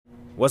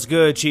What's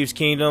good, Chiefs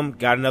Kingdom?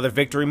 Got another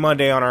Victory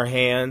Monday on our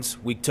hands.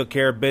 We took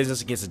care of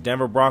business against the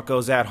Denver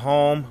Broncos at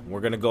home.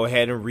 We're going to go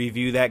ahead and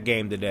review that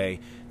game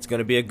today. It's going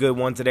to be a good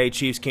one today,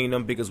 Chiefs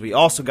Kingdom, because we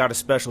also got a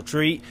special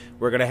treat.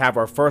 We're going to have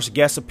our first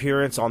guest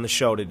appearance on the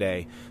show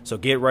today. So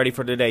get ready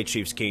for today,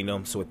 Chiefs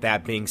Kingdom. So with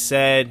that being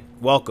said,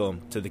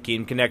 welcome to the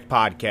Kingdom Connect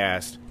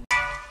podcast.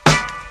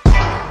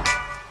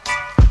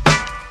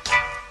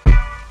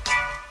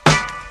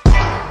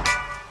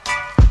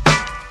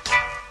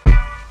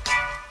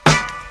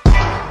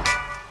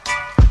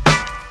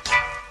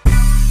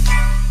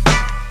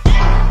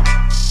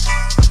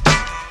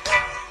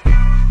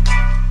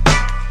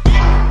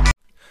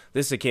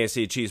 This is the Kansas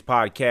City Chiefs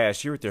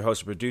podcast. You're with your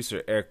host and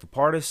producer, Eric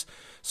Papartis,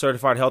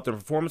 certified health and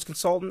performance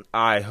consultant.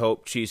 I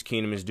hope Chiefs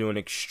Kingdom is doing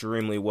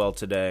extremely well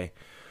today.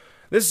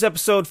 This is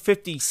episode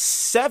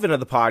 57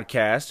 of the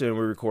podcast, and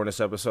we're recording this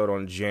episode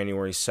on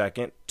January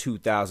 2nd,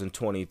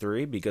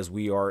 2023, because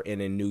we are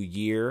in a new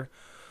year.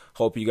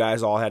 Hope you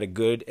guys all had a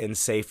good and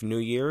safe New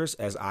Year's,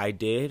 as I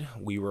did.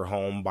 We were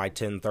home by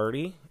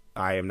 10:30.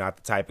 I am not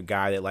the type of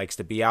guy that likes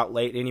to be out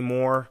late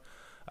anymore.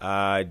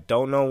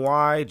 Don't know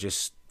why,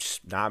 just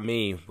not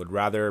me. Would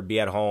rather be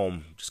at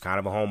home, just kind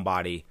of a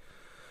homebody.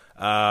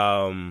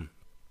 And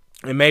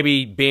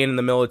maybe being in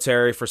the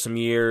military for some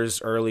years,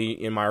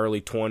 in my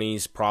early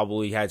 20s,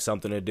 probably had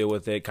something to do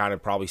with it. Kind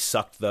of probably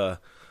sucked the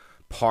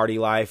party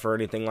life or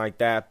anything like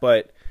that.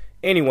 But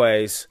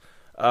anyways,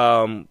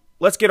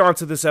 let's get on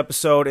to this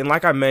episode. And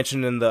like I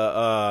mentioned in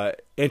the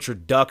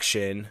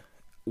introduction,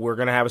 we're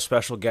going to have a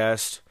special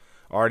guest.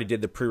 Already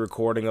did the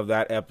pre-recording of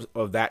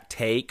that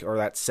take, or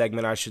that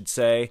segment, I should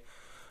say.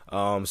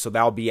 So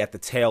that'll be at the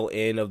tail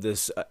end of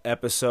this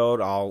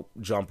episode. I'll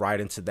jump right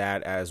into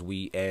that as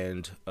we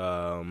end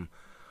the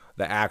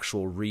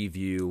actual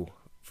review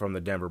from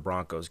the Denver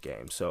Broncos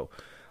game. So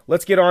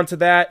let's get on to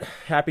that.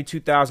 Happy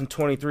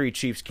 2023,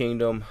 Chiefs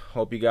Kingdom.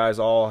 Hope you guys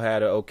all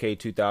had an okay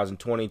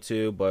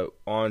 2022, but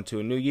on to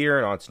a new year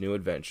and on to new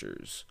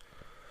adventures.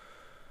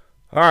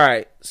 All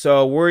right,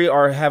 so we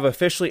have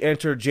officially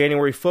entered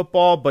January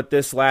football, but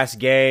this last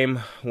game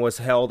was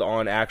held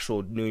on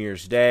actual New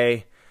Year's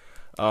Day.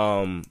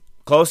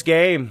 Close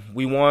game.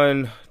 We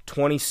won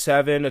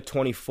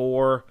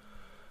 27-24.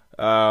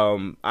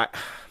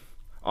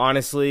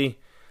 Honestly,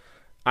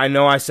 I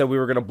know I said we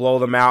were going to blow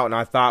them out, and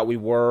I thought we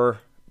were,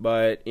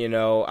 but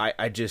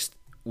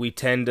we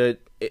tend to.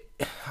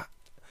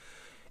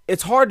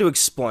 It's hard to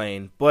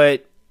explain,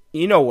 but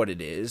you know what it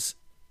is.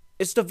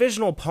 It's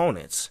divisional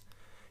opponents.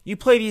 You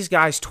play these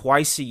guys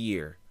twice a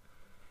year,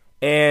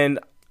 and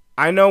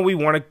I know we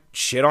want to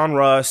shit on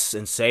Russ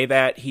and say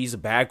that he's a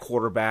bad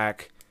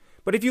quarterback.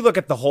 But if you look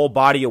at the whole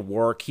body of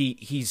work,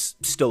 he's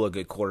still a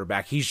good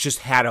quarterback. He's just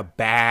had a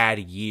bad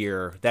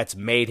year that's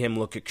made him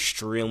look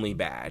extremely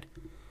bad,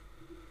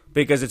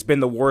 because it's been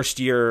the worst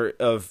year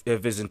of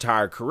his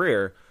entire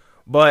career.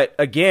 But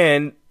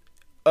again,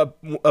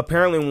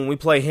 apparently when we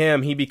play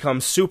him, he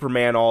becomes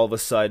Superman all of a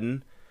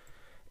sudden.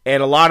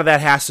 And a lot of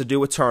that has to do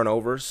with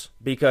turnovers,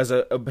 because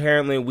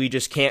apparently we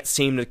just can't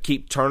seem to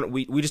keep turning.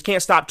 We just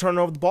can't stop turning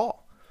over the ball.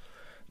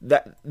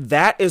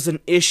 That is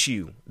an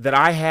issue that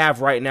I have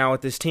right now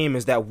with this team,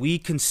 is that we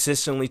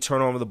consistently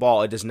turn over the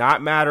ball. It does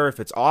not matter if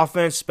it's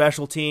offense,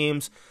 special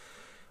teams.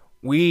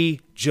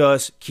 We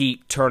just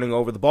keep turning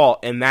over the ball,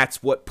 and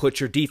that's what puts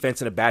your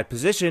defense in a bad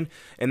position,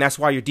 and that's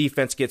why your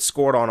defense gets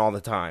scored on all the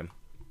time.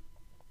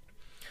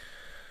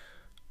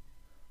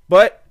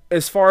 But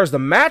as far as the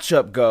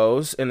matchup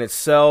goes in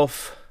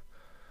itself,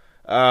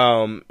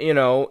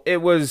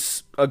 it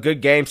was a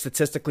good game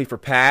statistically for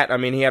Pat. I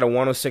mean, he had a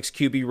 106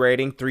 QB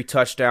rating, 3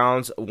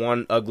 touchdowns,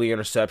 1 ugly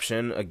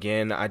interception.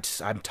 Again,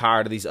 I'm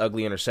tired of these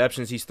ugly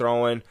interceptions he's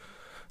throwing,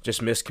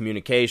 just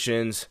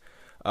miscommunications.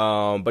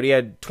 But he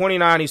had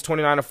 29. He's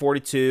 29 of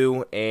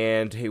 42,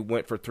 and he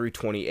went for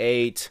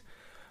 328.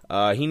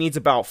 He needs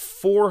about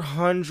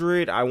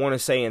 400, I want to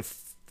say, in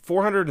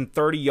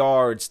 430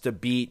 yards to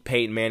beat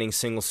Peyton Manning's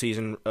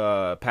single-season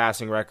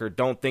passing record.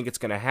 Don't think it's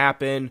going to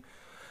happen,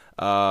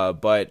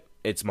 but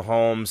it's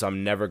Mahomes.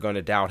 I'm never going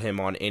to doubt him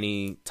on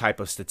any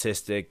type of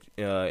statistic.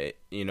 If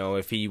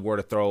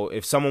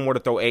someone were to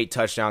throw 8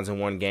 touchdowns in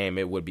one game,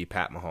 it would be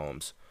Pat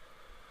Mahomes.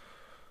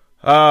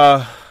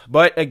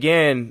 But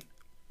again,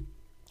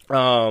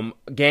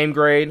 game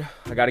grade,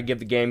 I got to give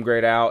the game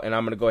grade out, and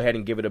I'm going to go ahead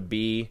and give it a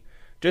B,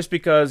 just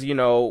because,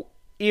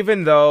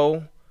 even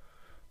though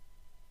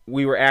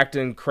we were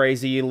acting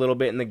crazy a little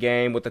bit in the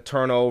game with the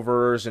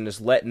turnovers and just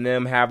letting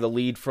them have the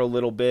lead for a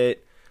little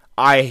bit,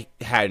 I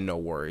had no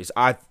worries.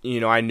 I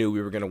knew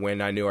we were going to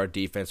win. I knew our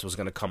defense was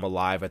going to come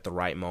alive at the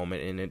right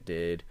moment, and it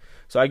did.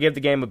 So I give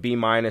the game a B-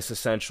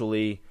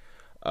 essentially.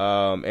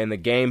 And the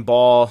game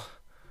ball,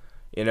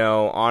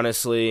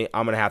 honestly,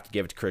 I'm going to have to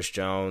give it to Chris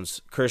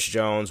Jones. Chris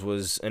Jones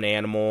was an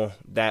animal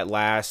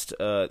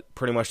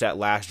pretty much that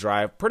last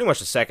drive. Pretty much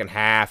the second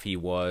half he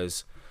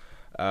was.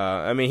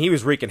 He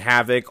was wreaking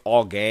havoc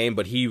all game,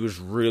 but he was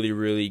really,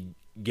 really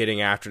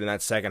getting after it in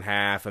that second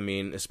half.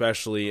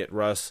 Especially at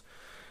Russ.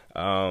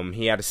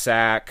 He had a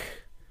sack,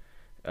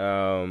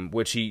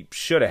 which he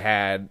should have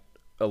had.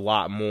 a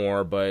lot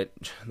more, but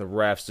the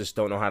refs just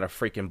don't know how to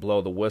freaking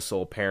blow the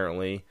whistle,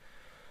 apparently.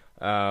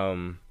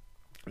 But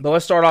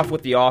let's start off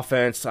with the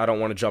offense. I don't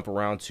want to jump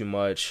around too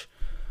much.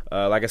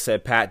 Like I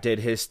said, Pat did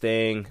his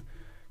thing.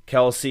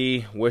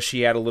 Kelsey, wish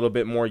he had a little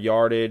bit more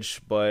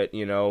yardage, but,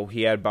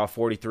 he had about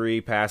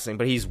 43 passing,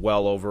 but he's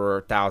well over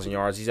 1,000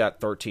 yards. He's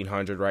at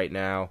 1,300 right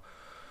now.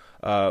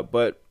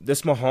 But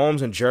this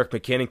Mahomes and Jerick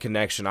McKinnon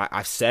connection,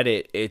 I said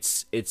it,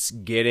 it's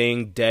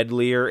getting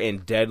deadlier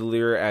and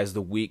deadlier as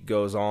the week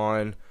goes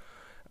on.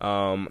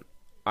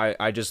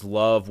 I just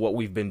love what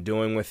we've been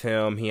doing with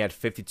him. He had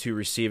 52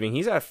 receiving.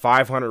 He's at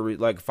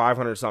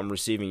 500 something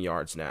receiving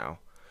yards now.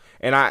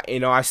 And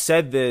I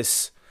said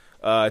this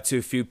to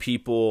a few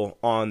people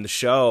on the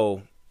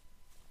show.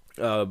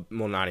 Well,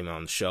 not even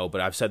on the show,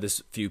 but I've said this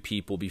to a few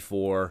people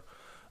before,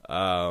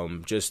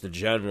 just in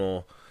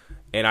general.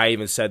 And I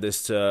even said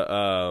this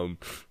to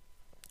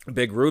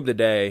Big RuBE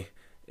today,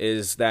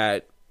 is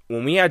that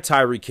when we had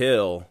Tyreek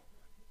Hill,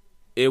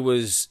 it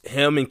was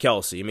him and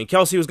Kelsey. I mean,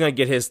 Kelsey was going to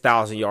get his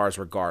 1,000 yards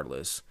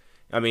regardless.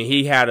 I mean,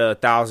 he had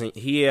 1,000.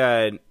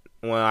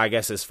 Well, I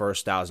guess his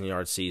first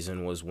 1,000-yard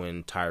season was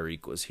when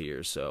Tyreek was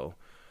here. So,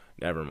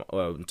 never mind.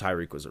 Well,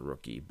 Tyreek was a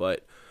rookie.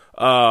 But,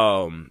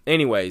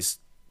 anyways,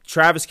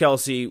 Travis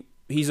Kelsey,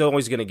 he's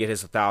always going to get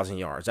his 1,000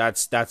 yards.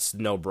 That's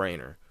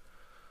no-brainer.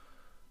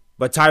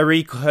 But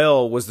Tyreek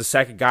Hill was the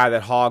second guy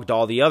that hogged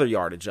all the other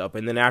yardage up.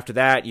 And then after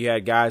that, you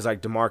had guys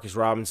like Demarcus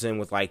Robinson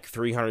with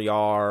 300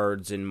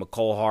 yards and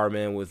McCole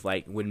Hardman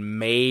would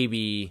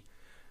maybe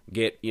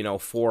get,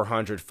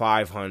 400,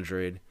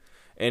 500.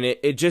 And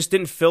it just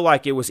didn't feel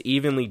like it was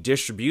evenly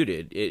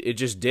distributed. It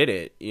just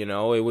didn't,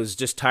 It was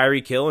just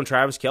Tyreek Hill and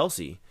Travis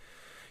Kelsey.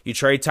 You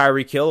trade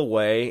Tyreek Hill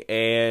away,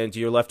 and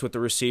you're left with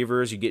the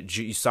receivers.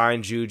 You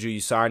sign Juju,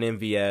 you sign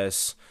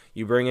MVS.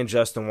 You bring in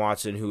Justin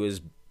Watson, who has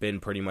been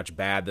pretty much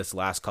bad this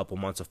last couple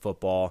months of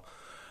football.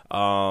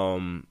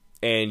 And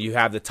you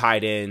have the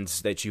tight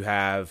ends that you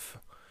have,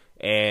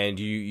 and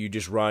you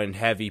just run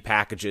heavy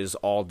packages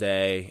all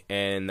day,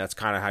 and that's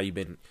kind of how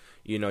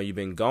you've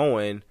been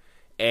going.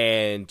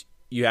 And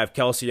you have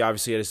Kelsey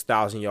obviously at his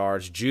 1,000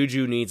 yards.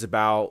 Juju needs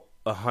about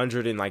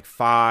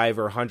 105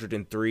 or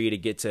 103 to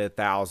get to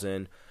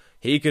 1,000.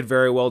 He could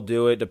very well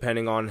do it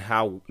depending on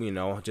how,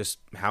 just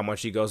how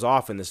much he goes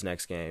off in this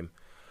next game.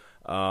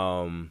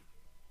 And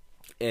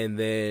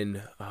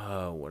then,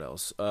 what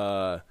else?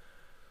 And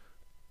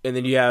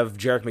then you have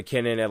Jerick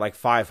McKinnon at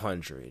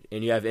 500.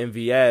 And you have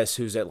MVS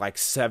who's at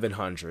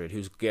 700,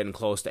 who's getting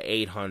close to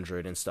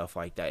 800 and stuff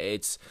like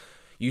that.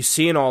 You've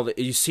seen all that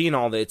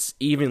it's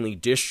evenly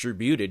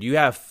distributed. You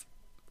have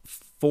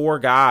four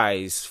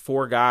guys,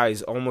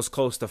 almost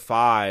close to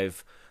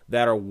 5,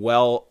 that are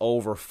well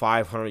over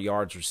 500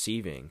 yards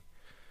receiving.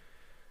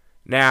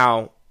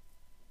 Now,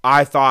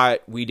 I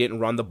thought we didn't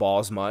run the ball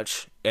as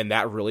much, and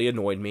that really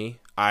annoyed me.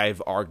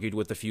 I've argued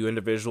with a few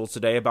individuals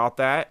today about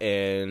that,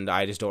 and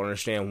I just don't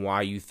understand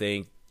why you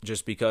think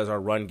just because our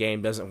run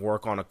game doesn't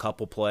work on a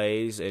couple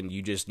plays and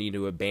you just need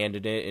to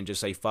abandon it and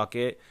just say fuck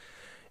it.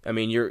 I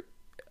mean,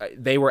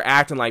 they were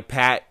acting like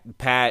Pat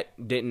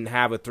didn't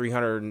have a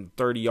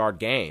 330-yard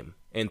game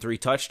and 3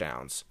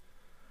 touchdowns.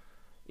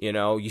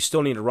 You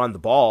still need to run the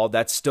ball.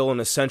 That's still an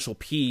essential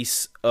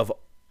piece of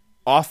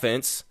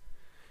offense,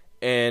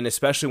 and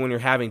especially when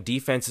you're having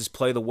defenses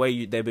play the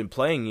way they've been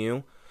playing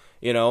you.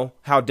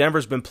 How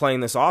Denver's been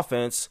playing this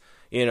offense,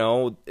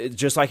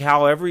 just like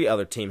how every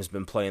other team has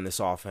been playing this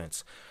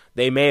offense.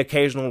 They may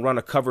occasionally run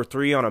a cover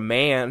 3 on a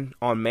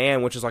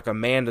man-on-man, which is like a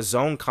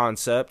man-to-zone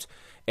concept,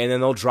 and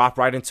then they'll drop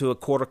right into a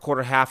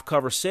quarter, half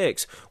cover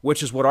 6,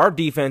 which is what our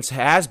defense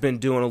has been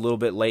doing a little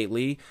bit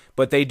lately,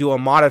 but they do a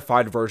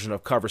modified version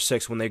of cover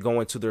 6 when they go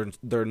into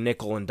their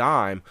nickel and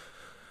dime.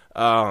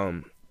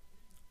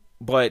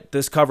 But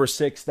this cover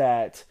 6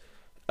 that,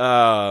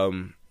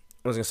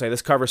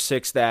 this cover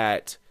 6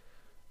 that,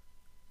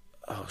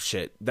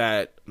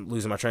 that,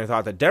 losing my train of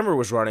thought, that Denver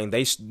was running,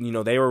 they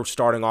were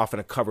starting off in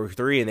a cover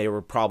 3, and they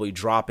were probably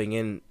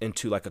dropping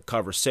into a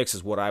cover 6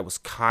 is what I was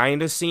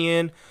kind of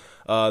seeing.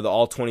 The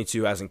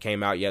All-22 hasn't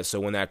came out yet,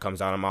 so when that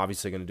comes out, I'm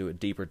obviously going to do a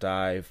deeper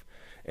dive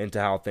into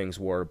how things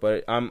were.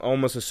 But I'm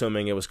almost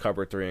assuming it was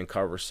cover 3 and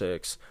cover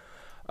 6.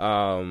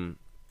 Kadarius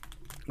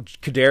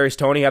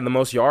Toney had the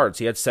most yards.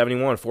 He had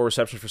 71, 4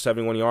 receptions for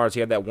 71 yards. He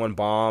had that one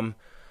bomb,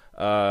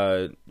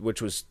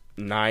 which was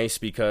nice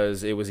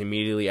because it was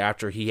immediately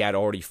after he had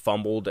already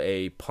fumbled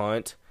a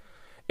punt.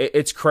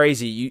 It's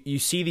crazy. You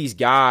see these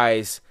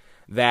guys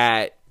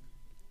that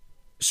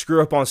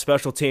screw up on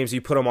special teams, you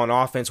put them on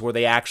offense where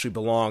they actually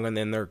belong, and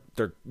then they're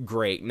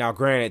great. Now,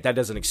 granted, that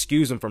doesn't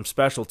excuse them from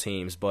special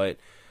teams, but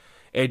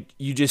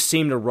you just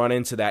seem to run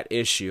into that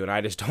issue, and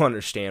I just don't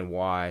understand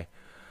why.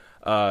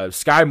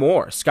 Sky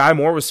Moore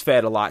was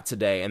fed a lot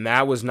today, and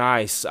that was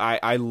nice.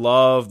 I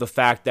love the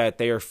fact that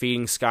they are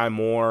feeding Sky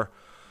Moore.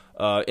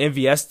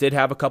 MVS did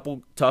have a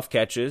couple tough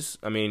catches.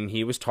 I mean,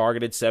 he was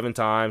targeted 7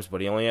 times,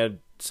 but he only had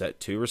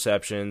 2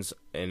 receptions,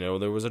 and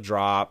there was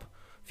a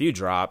few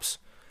drops.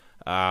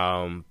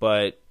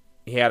 But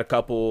he had a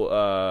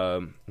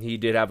couple. He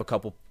did have a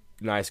couple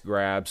nice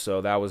grab. So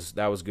that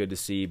was good to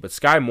see. But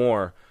Sky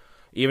Moore,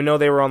 even though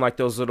they were on like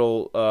those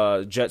little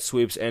jet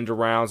sweeps, end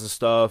arounds and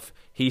stuff,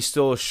 he's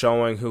still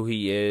showing who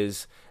he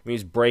is. I mean,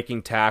 he's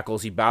breaking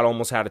tackles. He about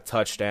almost had a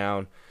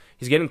touchdown.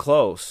 He's getting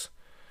close.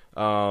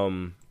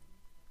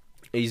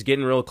 He's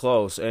getting real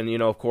close. And,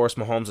 of course,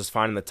 Mahomes is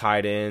finding the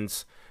tight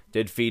ends.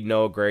 Did feed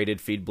Noah Gray,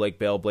 did feed Blake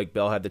Bell. Blake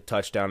Bell had the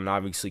touchdown, and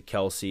obviously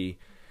Kelsey.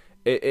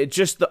 It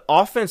just, the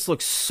offense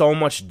looks so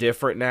much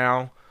different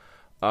now.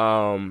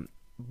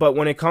 But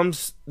when it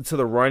comes to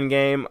the run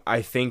game,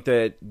 I think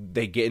that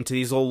they get into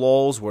these little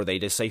lulls where they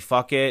just say,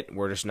 fuck it,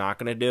 we're just not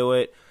going to do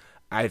it.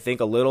 I think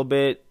a little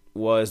bit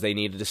was they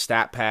needed to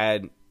stat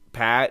pad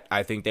Pat.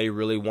 I think they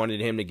really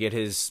wanted him to get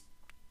his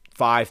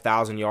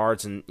 5,000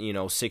 yards in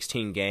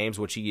 16 games,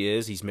 which he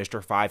is. He's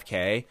Mr.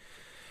 5K.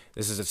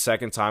 This is his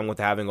second time with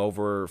having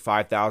over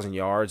 5,000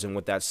 yards, and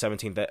with that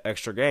 17th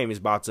extra game, he's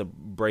about to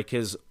break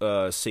his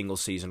single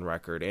season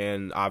record,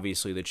 and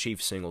obviously the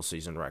Chiefs' single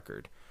season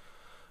record.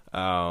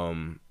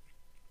 But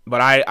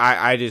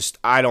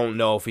I don't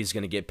know if he's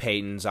going to get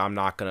Peyton's. I'm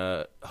not going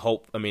to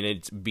hope. I mean,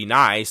 it'd be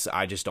nice.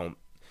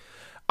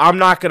 I'm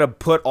not going to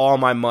put all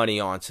my money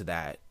onto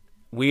that.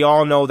 We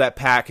all know that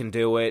Pat can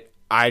do it.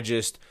 I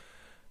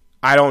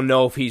don't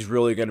know if he's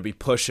really going to be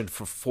pushing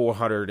for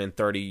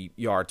 430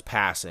 yards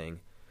passing.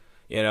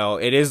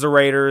 It is the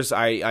Raiders.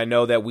 I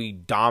know that we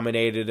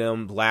dominated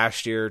them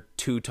last year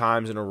 2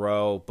 times in a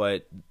row,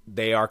 but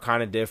they are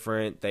kind of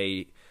different.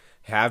 They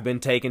have been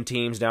taking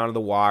teams down to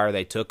the wire.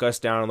 They took us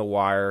down to the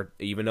wire,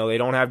 even though they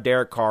don't have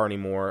Derek Carr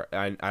anymore.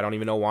 I don't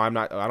even know why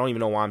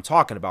I'm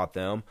talking about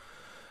them.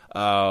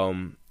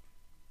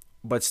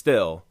 But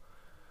still,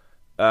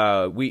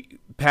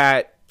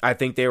 Pat, I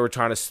think they were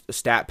trying to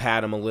stat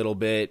pad him a little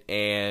bit,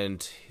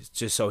 and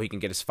just so he can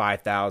get his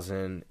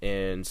 5,000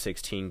 in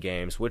 16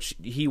 games, which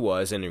he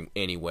was in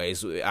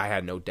anyways. I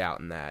had no doubt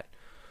in that.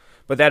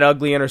 But that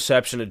ugly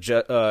interception of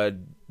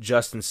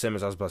Justin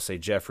Simmons, I was about to say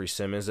Jeffrey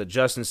Simmons,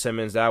 Justin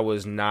Simmons, that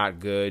was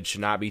not good.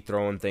 Should not be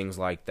throwing things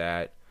like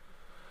that.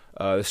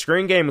 The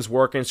screen game was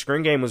working.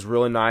 Screen game was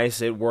really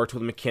nice. It worked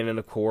with McKinnon,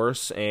 of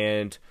course,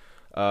 and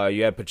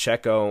you had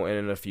Pacheco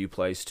in a few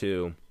plays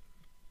too.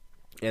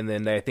 And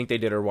then I think they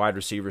did a wide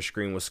receiver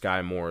screen with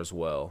Sky Moore as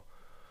well.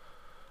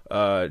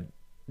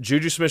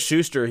 Juju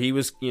Smith-Schuster, he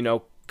was,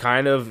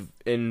 kind of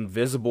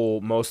invisible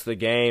most of the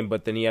game,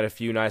 but then he had a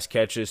few nice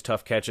catches,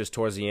 tough catches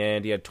towards the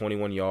end. He had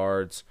 21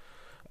 yards.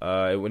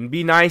 It would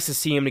be nice to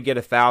see him to get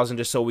 1,000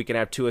 just so we can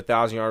have 2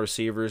 1,000-yard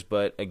receivers,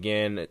 but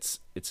again, it's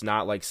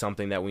not like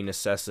something that we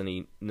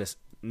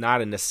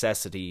not a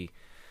necessity.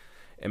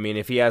 I mean,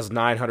 if he has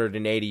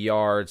 980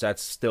 yards,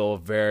 that's still a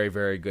very,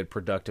 very good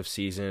productive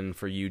season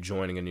for you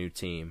joining a new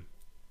team.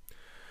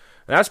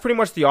 And that's pretty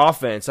much the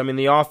offense. I mean,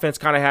 the offense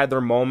kind of had their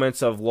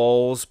moments of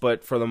lulls,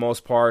 but for the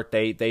most part,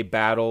 they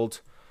battled.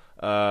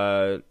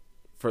 They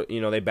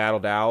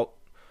battled out.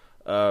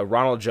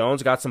 Ronald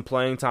Jones got some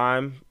playing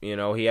time. He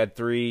had he had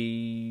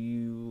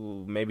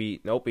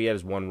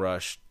his one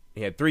rush.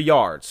 He had 3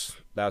 yards.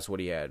 That's what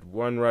he had.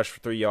 1 rush for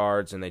 3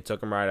 yards, and they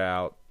took him right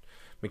out.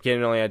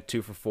 McKinnon only had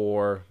 2 for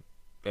 4.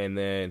 And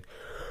then,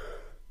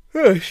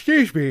 Pat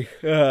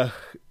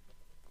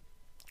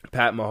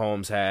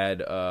Mahomes had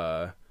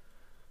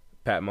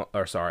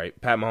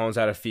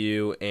a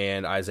few,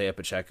 and Isaiah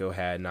Pacheco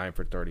had 9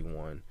 for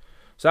 31.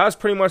 So that was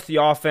pretty much the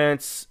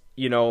offense.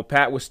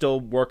 Pat was still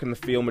working the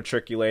field,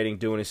 matriculating,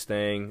 doing his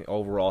thing.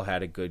 Overall,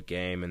 had a good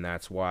game, and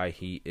that's why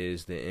he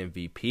is the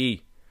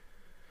MVP.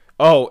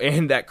 Oh,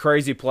 and that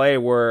crazy play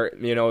where,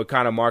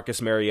 kind of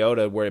Marcus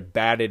Mariota, where it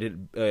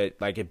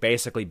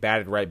basically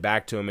batted right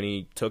back to him, and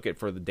he took it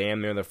for the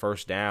damn near the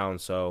first down.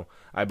 So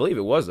I believe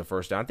it was the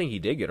first down. I think he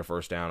did get a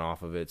first down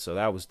off of it. So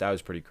that was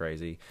pretty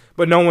crazy.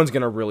 But no one's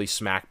gonna really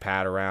smack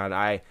Pat around.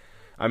 I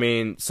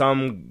mean,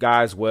 some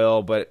guys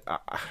will, but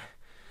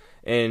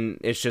and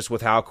it's just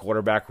with how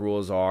quarterback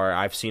rules are.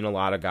 I've seen a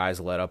lot of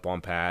guys let up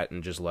on Pat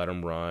and just let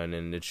him run,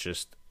 and it's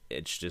just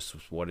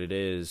what it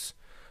is.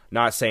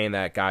 Not saying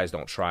that guys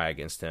don't try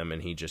against him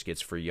and he just gets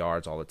free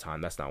yards all the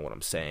time. That's not what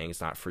I'm saying. It's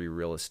not free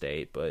real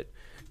estate, but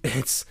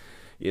it's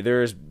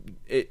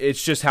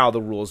just how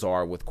the rules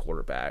are with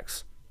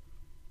quarterbacks.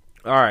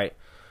 All right,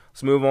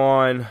 let's move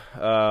on.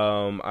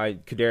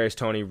 Kadarius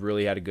Toney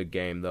really had a good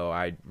game, though.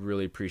 I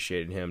really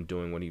appreciated him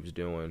doing what he was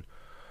doing.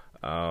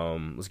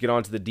 Let's get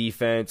on to the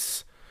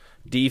defense.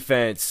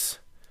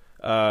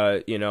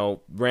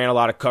 Ran a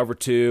lot of cover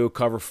 2,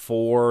 cover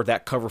 4.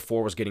 That cover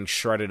 4 was getting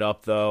shredded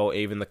up, though.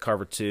 Even the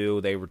cover 2,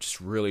 they were just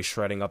really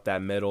shredding up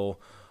that middle,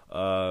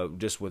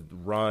 just with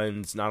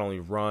runs, not only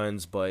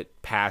runs,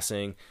 but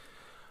passing.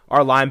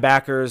 Our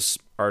linebackers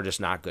are just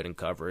not good in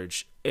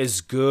coverage. As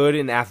good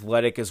and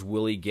athletic as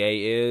Willie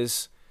Gay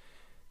is,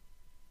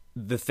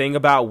 the thing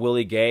about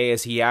Willie Gay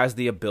is he has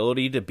the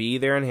ability to be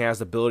there and he has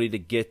the ability to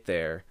get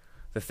there.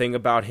 The thing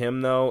about him,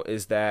 though,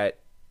 is that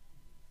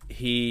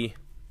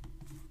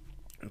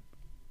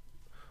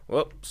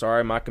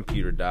sorry, my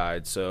computer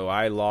died, so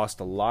I lost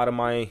a lot of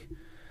my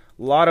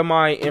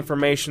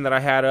information that I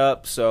had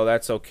up, so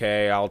that's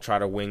okay. I'll try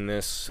to wing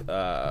this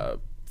for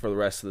the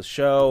rest of the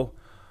show.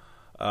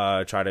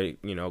 Try to,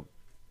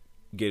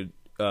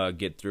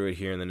 get through it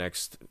here in the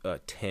next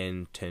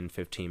 10,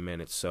 15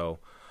 minutes. So,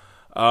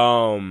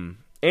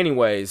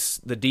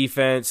 anyways, the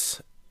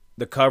defense,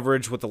 the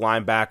coverage with the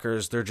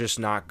linebackers, they're just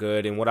not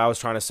good. And what I was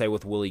trying to say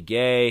with Willie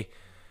Gay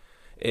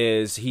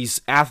is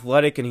he's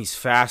athletic and he's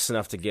fast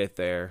enough to get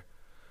there.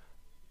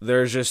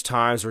 There's just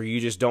times where you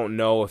just don't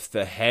know if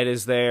the head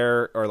is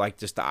there or like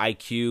just the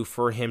IQ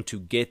for him to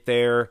get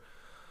there.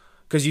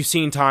 Because you've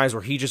seen times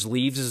where he just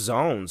leaves his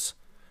zones.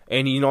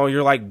 And,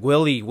 you're like,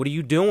 Willie, what are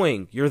you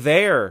doing? You're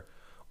there.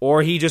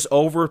 Or he just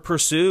over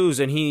pursues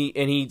and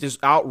he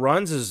just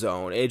outruns his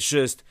zone. It's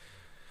just,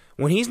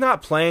 when he's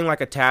not playing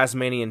like a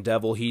Tasmanian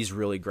devil, he's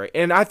really great.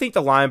 And I think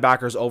the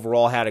linebackers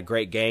overall had a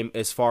great game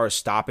as far as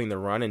stopping the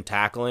run and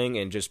tackling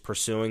and just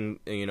pursuing,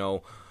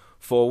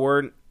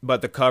 forward.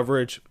 But the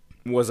coverage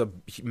was a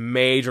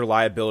major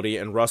liability,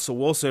 and Russell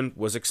Wilson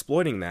was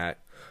exploiting that.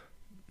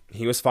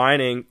 He was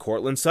finding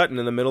Cortland Sutton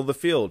in the middle of the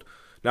field.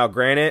 Now,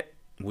 granted,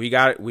 we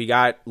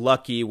got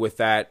lucky with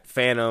that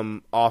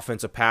phantom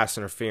offensive pass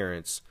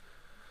interference,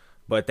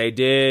 but they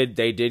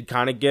did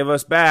kind of give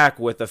us back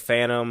with the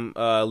phantom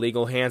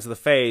legal hands of the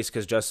face,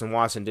 because Justin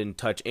Watson didn't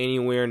touch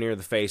anywhere near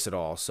the face at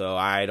all. So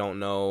I don't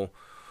know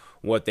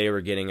what they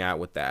were getting at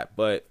with that,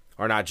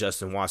 or not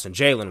Justin Watson,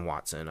 Jalen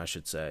Watson, I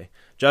should say.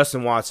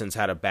 Justin Watson's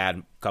had a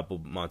bad couple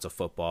months of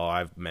football.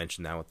 I've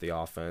mentioned that with the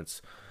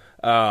offense,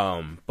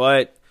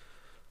 but.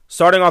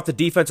 Starting off the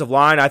defensive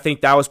line, I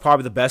think that was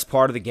probably the best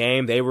part of the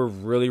game. They were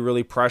really,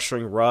 really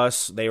pressuring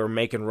Russ. They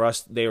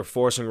were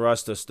forcing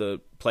Russ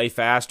to play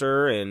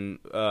faster and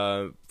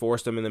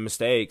forced him into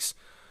mistakes.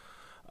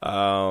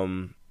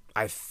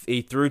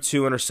 He threw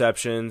 2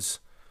 interceptions.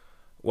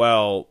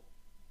 Well,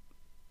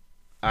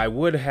 I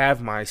would have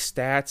my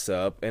stats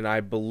up, and I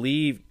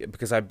believe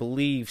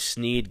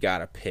Snead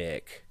got a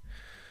pick.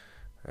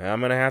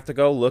 I'm gonna have to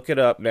go look it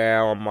up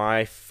now on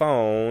my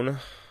phone,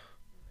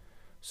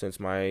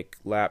 since my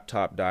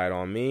laptop died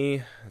on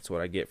me. That's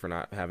what I get for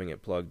not having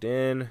it plugged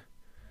in.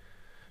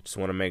 Just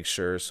want to make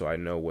sure so I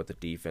know what the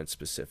defense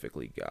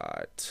specifically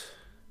got.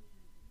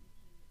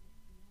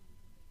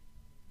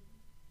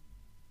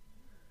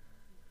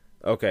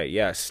 Okay,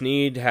 yeah,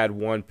 Snead had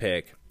 1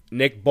 pick.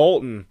 Nick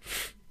Bolton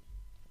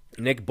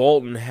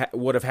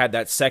would have had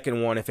that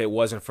second one if it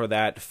wasn't for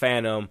that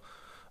phantom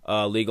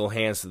legal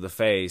hands to the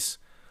face.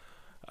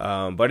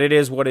 But it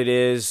is what it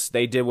is.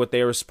 They did what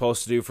they were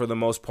supposed to do for the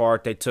most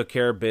part. They took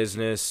care of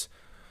business.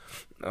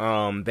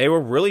 They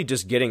were really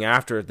just getting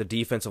after it, the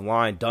defensive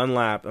line.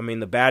 Dunlap,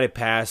 the batted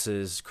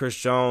passes. Chris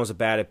Jones, the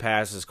batted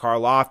passes.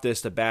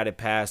 Karlaftis, the batted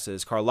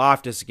passes.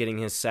 Karlaftis getting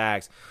his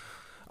sacks.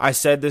 I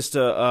said this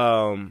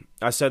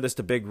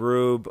to Big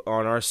Rube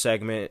on our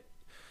segment.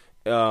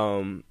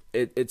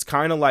 It's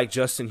kind of like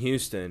Justin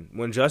Houston.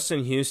 When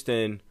Justin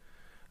Houston.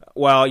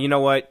 Well, you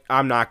know what?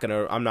 I'm not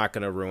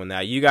gonna ruin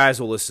that. You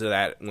guys will listen to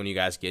that when you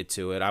guys get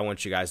to it. I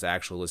want you guys to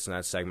actually listen to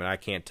that segment. I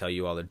can't tell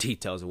you all the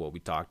details of what we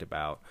talked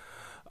about.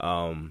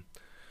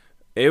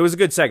 It was a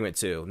good segment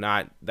too.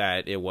 Not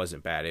that it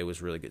wasn't bad. It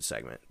was a really good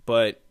segment.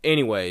 But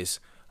anyways,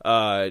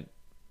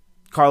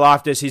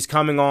 Karlaftis, he's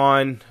coming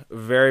on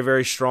very,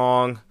 very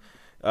strong.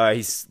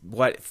 He's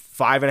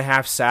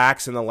 5.5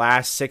 sacks in the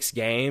last 6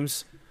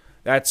 games.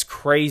 That's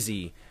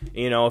crazy.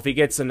 If he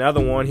gets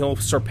another one, he'll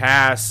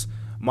surpass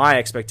my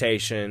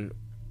expectation,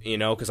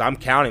 because I'm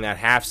counting that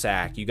half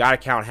sack. You got to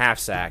count half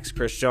sacks.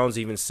 Chris Jones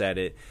even said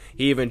it.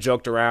 He even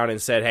joked around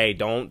and said, hey,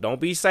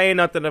 don't be saying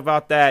nothing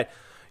about that,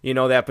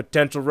 that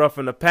potential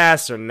roughing the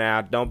passer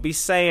now. Don't be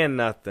saying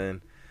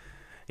nothing.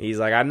 He's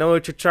like, I know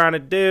what you're trying to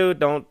do.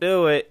 Don't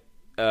do it.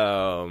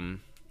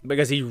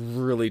 Because he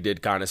really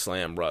did kind of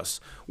slam Russ,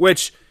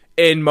 which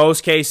in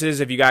most cases,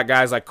 if you got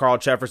guys like Carl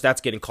Sheffers,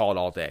 that's getting called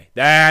all day.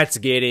 That's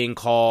getting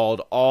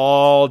called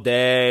all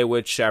day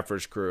with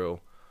Sheffers' crew.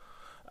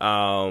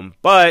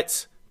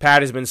 But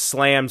Pat has been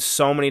slammed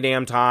so many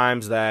damn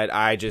times that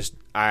I just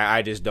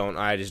don't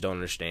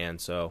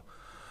understand. So,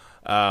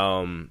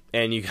 and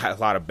you got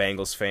a lot of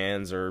Bengals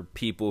fans or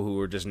people who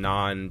are just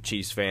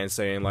non-Chiefs fans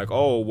saying like,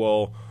 oh,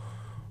 well,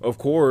 of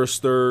course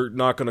they're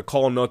not going to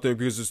call nothing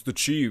because it's the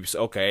Chiefs.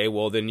 Okay,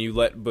 well then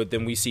but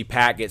then we see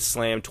Pat get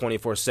slammed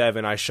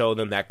 24/7. I showed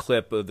them that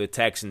clip of the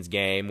Texans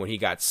game when he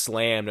got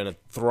slammed and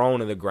thrown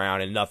to the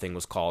ground and nothing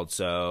was called.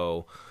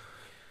 So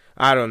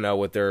I don't know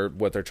what they're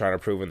trying to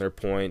prove in their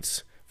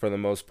points for the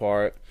most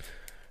part.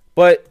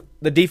 But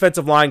the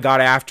defensive line got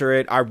after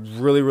it. I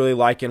really, really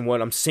liking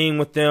what I'm seeing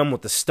with them,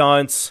 with the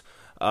stunts.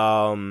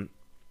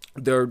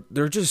 They're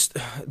just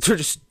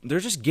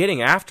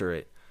getting after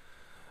it.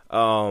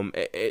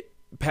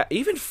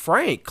 Even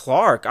Frank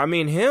Clark,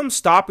 him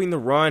stopping the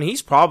run,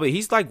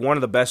 he's like one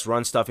of the best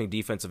run stuffing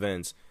defensive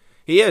ends.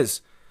 He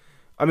is.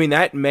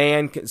 That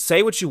man,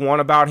 say what you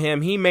want about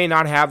him. He may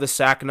not have the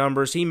sack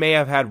numbers. He may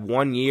have had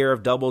 1 year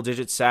of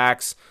double-digit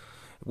sacks,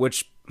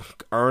 which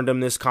earned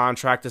him this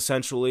contract,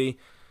 essentially.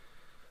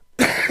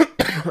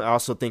 I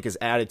also think his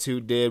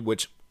attitude did,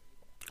 which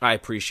I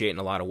appreciate in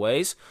a lot of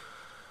ways.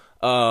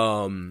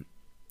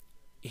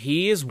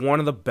 He is one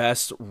of the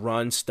best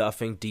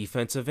run-stuffing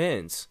defensive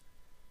ends.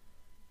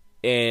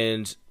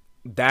 And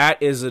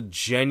that is a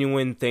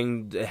genuine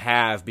thing to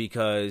have,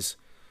 because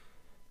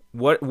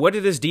what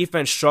did this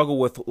defense struggle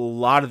with a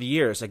lot of the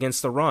years?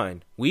 Against the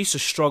run. We used to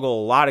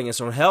struggle a lot against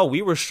the run. Hell,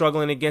 we were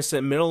struggling against it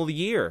in the middle of the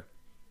year.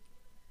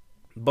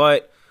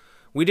 But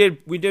we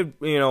did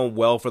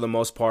well for the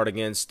most part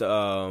against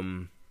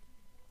oh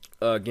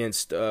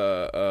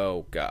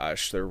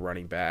gosh, their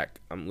running back.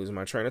 I'm losing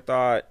my train of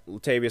thought.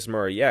 Latavius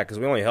Murray, yeah, because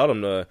we only held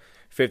him to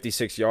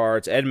 56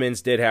 yards.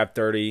 Edmonds did have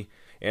 30.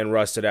 And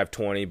Russ did have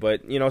 20.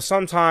 But,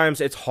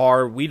 sometimes it's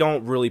hard. We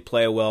don't really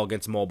play well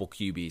against mobile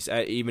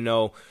QBs. Even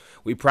though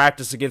we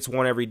practice against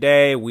one every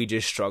day, we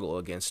just struggle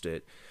against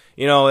it.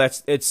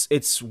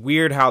 It's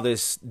weird how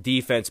this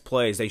defense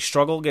plays. They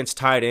struggle against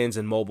tight ends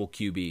and mobile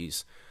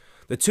QBs.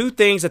 The two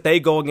things that they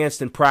go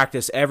against in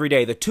practice every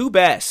day, the two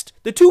best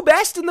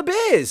in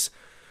the biz.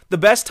 The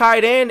best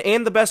tight end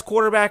and the best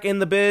quarterback in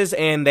the biz,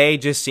 and they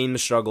just seem to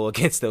struggle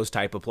against those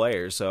type of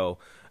players. So,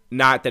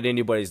 not that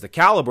anybody's the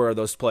caliber of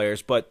those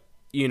players, but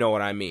you know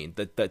what I mean,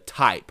 the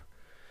type.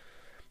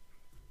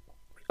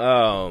 But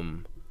our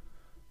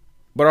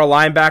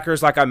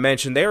linebackers, like I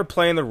mentioned, they were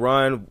playing the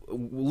run.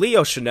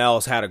 Leo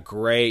Chanel's had a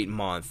great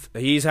month.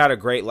 He's had a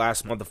great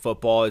last month of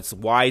football. It's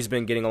why he's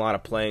been getting a lot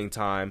of playing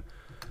time.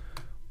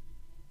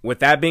 With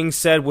that being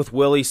said, with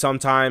Willie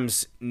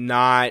sometimes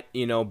not,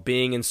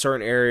 being in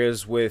certain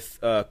areas with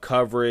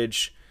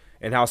coverage,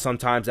 and how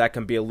sometimes that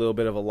can be a little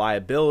bit of a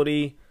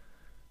liability,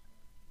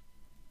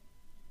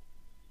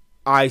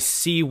 I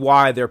see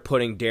why they're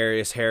putting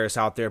Darius Harris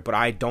out there, but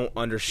I don't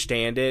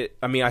understand it.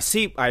 I mean, I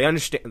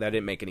understand that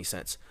didn't make any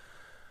sense.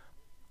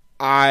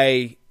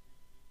 I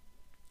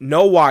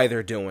know why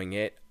they're doing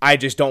it. I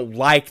just don't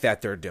like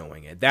that they're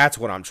doing it. That's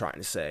what I'm trying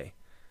to say.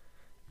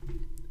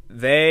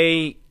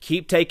 They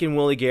keep taking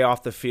Willie Gay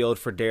off the field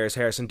for Darius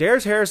Harris. And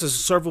Darius Harris is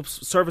a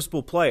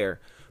serviceable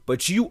player,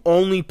 but you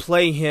only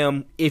play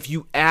him if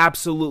you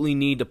absolutely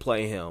need to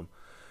play him.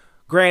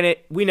 Granted,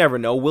 we never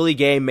know. Willie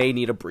Gay may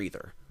need a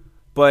breather.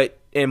 But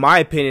in my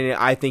opinion,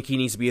 I think he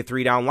needs to be a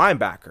 3-down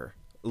linebacker.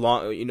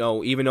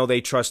 Even though they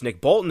trust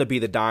Nick Bolton to be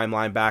the dime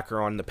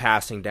linebacker on the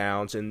passing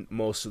downs and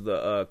most of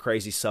the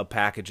crazy sub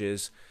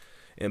packages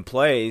and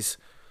plays,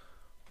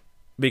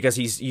 because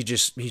he's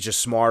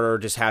just smarter,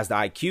 just has the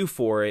IQ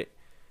for it.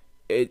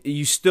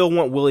 You still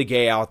want Willie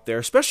Gay out there,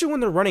 especially when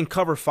they're running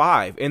cover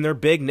 5 in their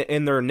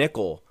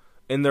nickel,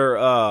 in their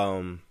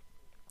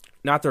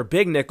not their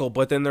big nickel,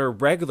 but then their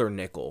regular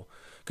nickel,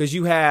 because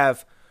you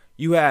have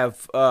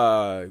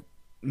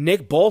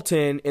Nick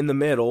Bolton in the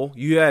middle.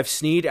 You have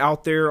Snead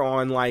out there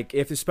on,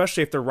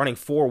 especially if they're running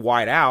 4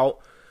 wide out.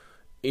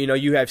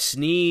 You have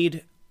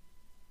Snead,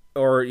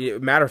 or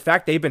matter of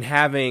fact, they've been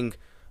having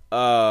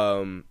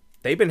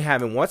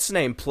what's the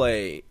name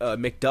play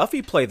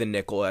McDuffie play the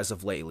nickel as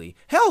of lately.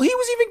 Hell, he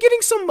was even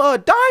getting some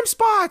dime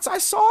spots. I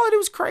saw it. It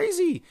was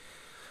crazy.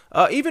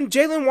 Even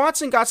Jalen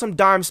Watson got some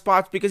dime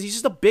spots because he's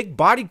just a big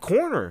bodied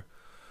corner.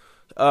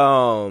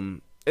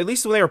 At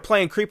least when they were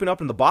playing creeping up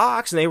in the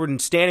box and they were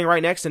standing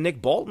right next to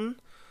Nick Bolton.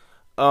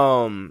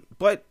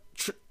 But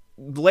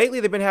lately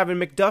they've been having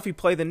McDuffie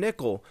play the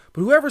nickel.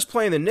 But whoever's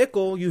playing the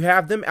nickel, you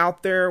have them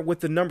out there with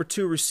the number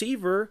 2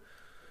 receiver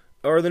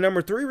or the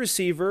number 3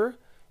 receiver.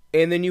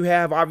 And then you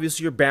have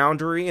obviously your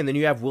boundary, and then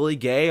you have Willie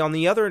Gay on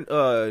the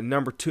other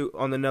number 2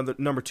 on the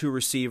number 2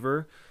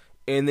 receiver.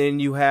 And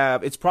then you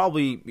have, it's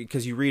probably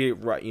because you read it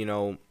right,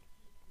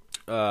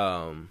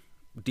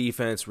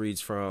 defense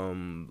reads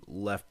from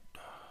left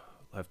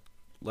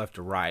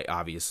to right,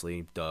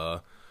 obviously.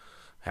 Duh.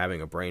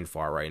 Having a brain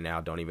fart right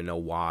now. Don't even know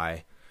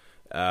why.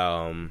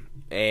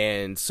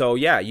 And so,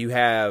 yeah, you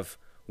have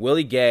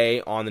Willie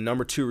Gay on the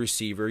number 2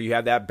 receiver. You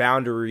have that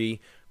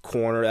boundary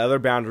corner, the other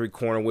boundary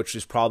corner, which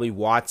is probably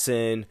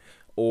Watson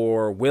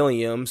or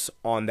Williams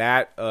on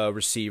that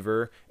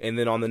receiver. And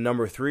then on the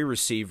number 3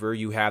 receiver,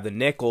 you have the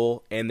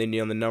nickel. And then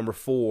on the number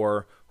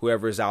 4,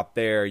 whoever is out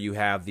there, you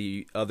have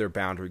the other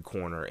boundary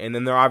corner. And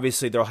then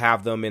they'll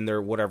have them in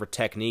their whatever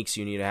techniques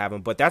you need to have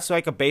them. But that's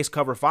like a base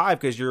cover 5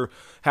 because you're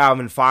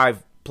having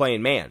 5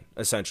 playing man,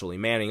 essentially,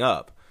 manning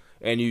up.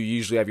 And you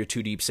usually have your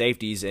 2 deep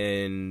safeties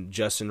in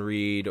Justin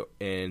Reed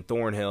and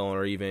Thornhill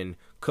or even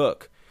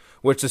Cook,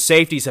 which the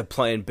safeties have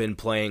been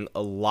playing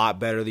a lot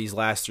better these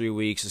last 3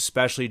 weeks,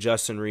 especially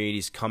Justin Reed.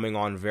 He's coming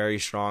on very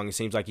strong. It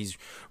seems like he's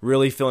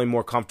really feeling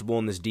more comfortable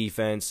in this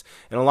defense.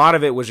 And a lot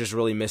of it was just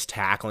really missed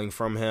tackling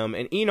from him.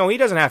 And, he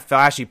doesn't have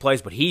flashy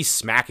plays, but he's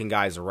smacking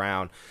guys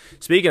around.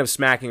 Speaking of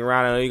smacking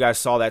around, I know you guys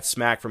saw that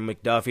smack from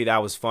McDuffie.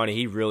 That was funny.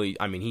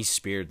 He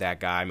speared that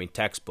guy.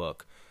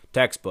 Textbook.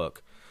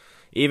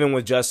 Even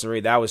with Justin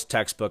Reed, that was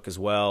textbook as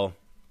well.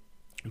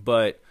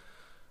 But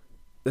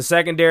the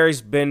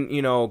secondary's been,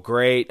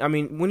 great.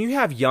 When you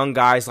have young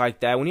guys like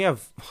that, when you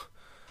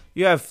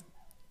have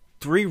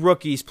 3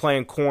 rookies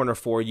playing corner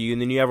for you,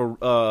 and then you have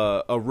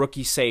a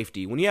rookie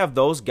safety. When you have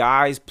those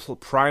guys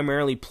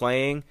primarily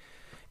playing,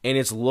 and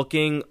it's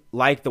looking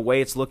like the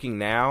way it's looking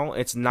now,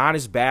 it's not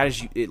as bad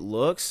as it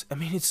looks.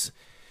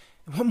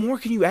 What more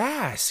can you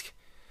ask?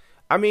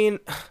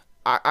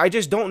 I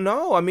just don't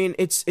know.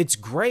 It's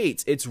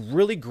great. It's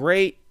really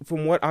great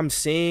from what I'm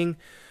seeing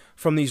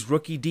from these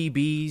rookie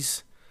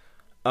DBs.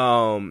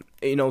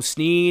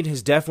 Snead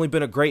has definitely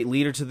been a great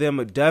leader to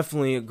them,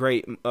 definitely a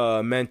great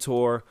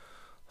mentor.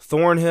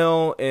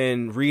 Thornhill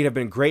and Reed have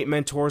been great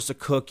mentors to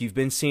Cook. You've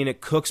been seeing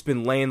it. Cook's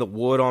been laying the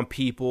wood on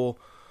people.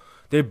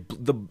 They're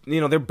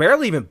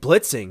barely even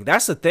blitzing.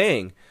 That's the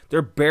thing.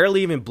 They're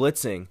barely even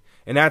blitzing.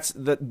 And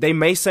they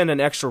may send an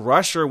extra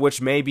rusher,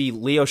 which may be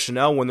Leo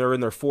Chanel when they're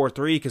in their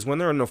 4-3, because when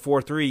they're in their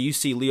 4-3, you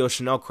see Leo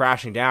Chanel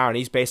crashing down.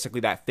 He's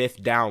basically that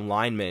fifth down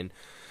lineman.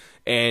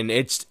 And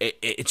it's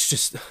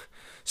just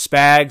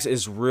Spags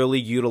is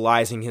really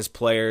utilizing his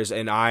players,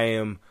 and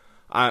I'm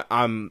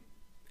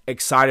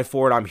excited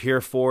for it. I'm here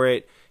for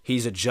it.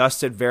 He's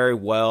adjusted very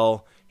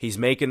well. He's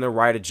making the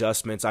right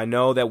adjustments. I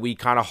know that we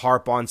kind of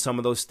harp on some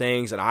of those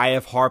things, and I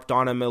have harped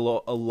on him a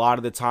lot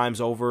of the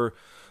times over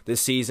this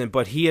season,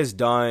 but he has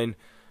done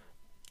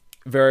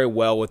very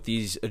well with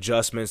these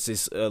adjustments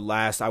this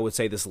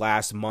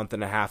last month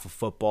and a half of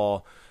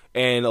football.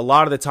 And a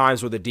lot of the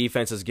times where the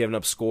defense has given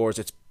up scores,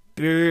 it's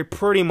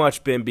pretty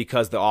much been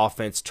because the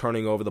offense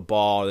turning over the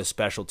ball, the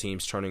special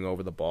teams turning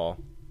over the ball.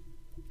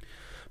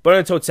 But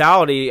in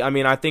totality, I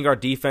mean, I think our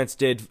defense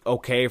did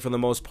okay for the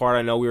most part.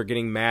 I know we were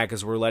getting mad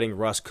because we're letting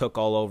Russ cook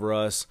all over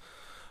us.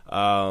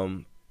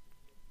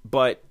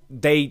 But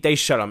they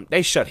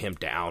shut him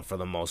down for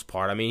the most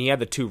part. I mean, he had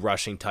the 2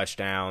 rushing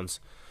touchdowns.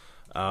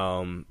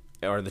 Or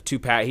the 2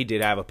 he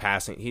did have a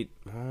passing.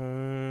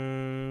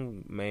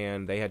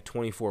 They had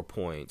 24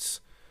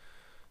 points.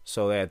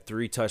 So they had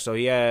 3 touchdowns. So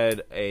he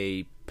had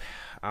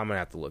I'm going to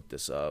have to look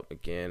this up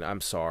again. I'm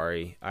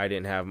sorry. I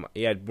didn't have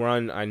he had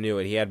I knew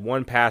it. He had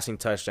 1 passing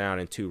touchdown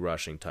and 2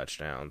 rushing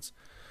touchdowns.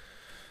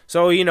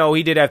 So,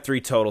 he did have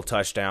 3 total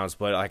touchdowns,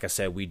 but like I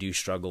said, we do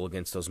struggle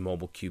against those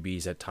mobile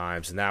QBs at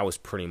times, and that was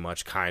pretty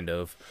much kind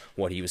of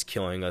what he was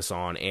killing us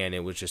on, and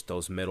it was just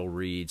those middle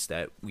reads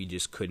that we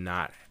just could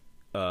not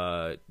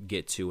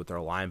get to with our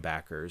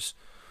linebackers.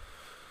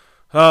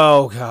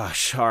 Oh,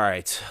 gosh. All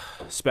right.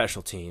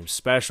 Special teams.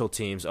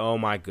 Oh,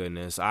 my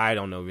goodness. I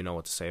don't even know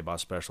what to say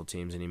about special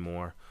teams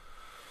anymore.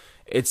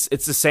 It's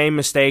the same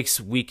mistakes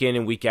week in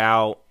and week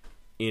out.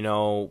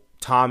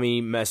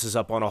 Tommy messes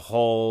up on a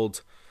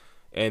hold,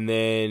 and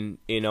then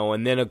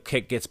a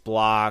kick gets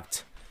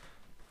blocked.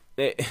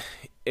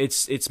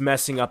 It's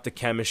messing up the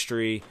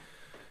chemistry.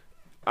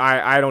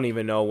 I don't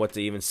even know what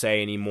to even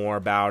say anymore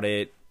about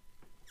it.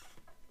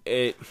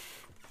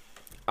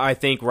 I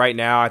think right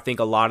now,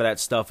 a lot of that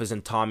stuff is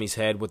in Tommy's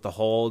head with the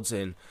holds,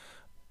 and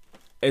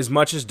as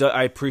much as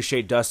I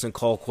appreciate Dustin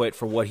Colquitt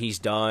for what he's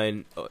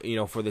done,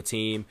 for the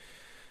team,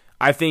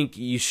 I think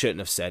you shouldn't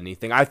have said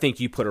anything. I think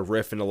you put a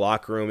riff in the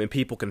locker room, and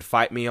people can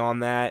fight me on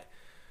that.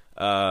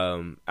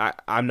 I'm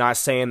not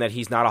saying that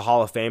he's not a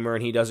Hall of Famer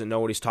and he doesn't know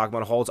what he's talking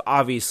about holds.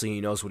 Obviously,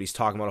 he knows what he's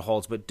talking about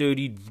holds, but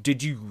dude,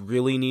 did you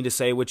really need to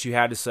say what you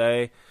had to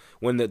say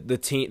when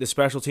the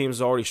special team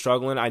is already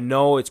struggling? I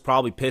know it's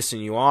probably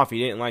pissing you off. You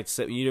didn't want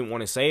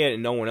to say it,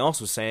 and no one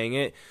else was saying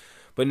it.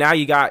 But now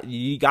you got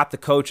the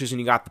coaches and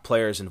you got the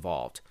players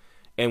involved.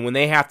 And when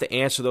they have to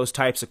answer those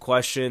types of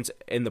questions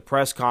in the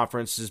press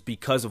conferences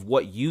because of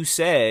what you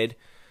said,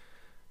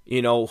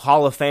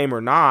 Hall of Fame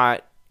or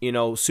not,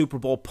 Super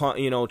Bowl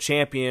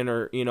champion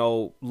or,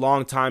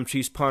 longtime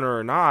Chiefs punter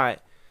or not,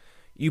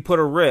 you put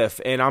a riff,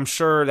 and I'm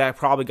sure that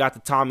probably got to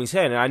Tommy's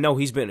head. And I know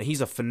he's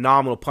a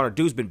phenomenal punter.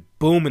 Dude's been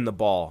booming the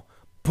ball.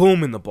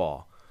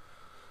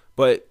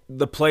 But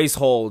the place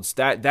holds,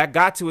 that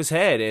got to his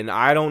head, and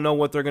I don't know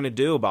what they're going to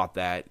do about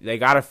that. They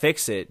got to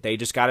fix it. They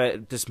just got to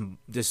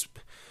just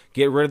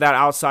get rid of that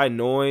outside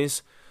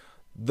noise.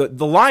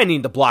 The line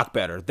need to block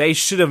better. They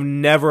should have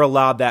never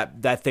allowed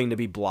that thing to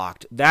be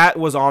blocked. That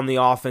was on the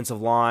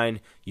offensive line.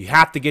 You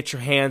have to get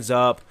your hands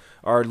up,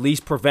 or at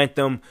least prevent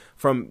them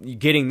from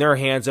getting their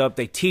hands up.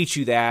 They teach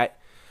you that.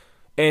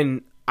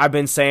 And I've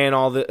been saying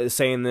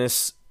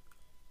this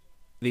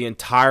the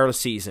entire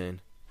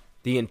season.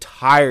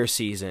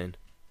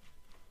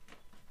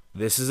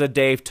 This is a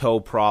Dave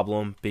Toub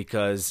problem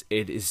because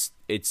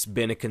it's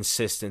been a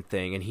consistent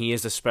thing, and he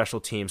is the special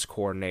teams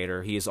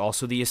coordinator. He is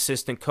also the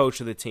assistant coach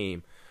of the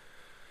team.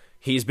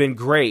 He's been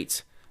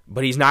great,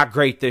 but he's not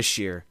great this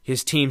year.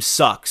 His team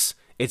sucks.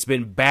 It's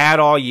been bad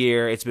all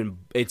year.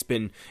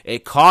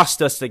 It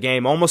cost us the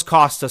game, almost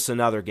cost us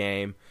another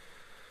game,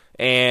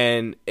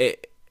 and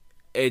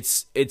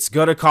it's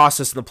gonna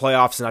cost us in the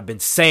playoffs. And I've been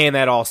saying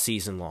that all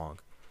season long.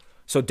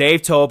 So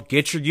Dave Toub,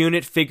 get your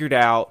unit figured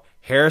out.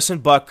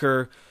 Harrison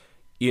Butker,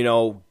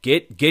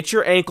 get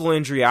your ankle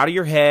injury out of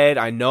your head.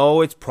 I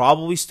know it's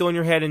probably still in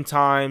your head in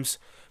times.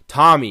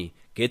 Tommy,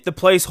 get the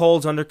place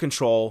holds under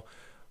control.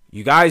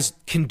 You guys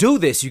can do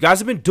this. You guys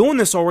have been doing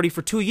this already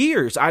for 2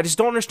 years. I just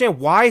don't understand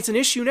why it's an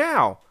issue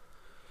now.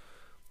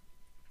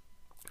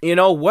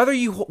 Whether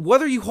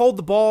you hold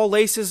the ball,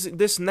 laces,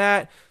 this and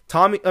that.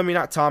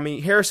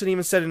 Harrison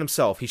even said it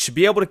himself. He should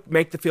be able to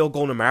make the field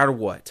goal no matter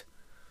what.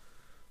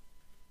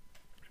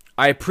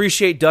 I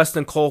appreciate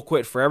Dustin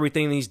Colquitt for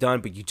everything that he's done,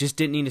 but you just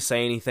didn't need to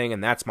say anything,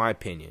 and that's my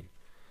opinion.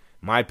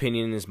 My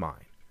opinion is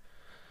mine.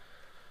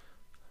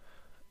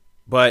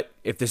 But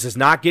if this does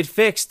not get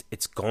fixed,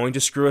 it's going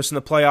to screw us in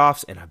the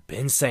playoffs, and I've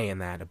been saying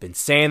that. I've been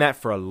saying that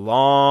for a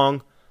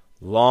long,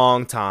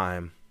 long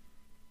time.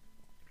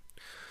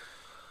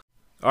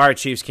 All right,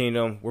 Chiefs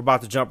Kingdom, we're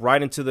about to jump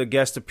right into the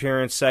guest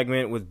appearance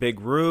segment with Big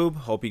RuBE.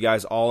 Hope you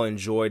guys all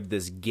enjoyed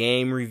this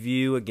game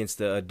review against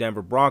the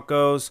Denver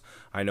Broncos.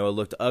 I know it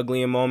looked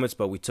ugly in moments,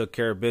 but we took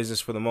care of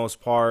business for the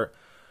most part.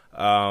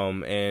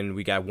 And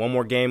we got one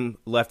more game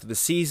left of the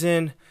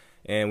season,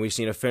 and we just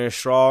need to finish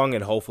strong,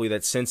 and hopefully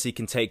that Cincy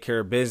can take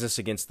care of business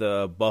against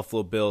the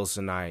Buffalo Bills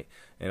tonight.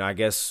 And I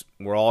guess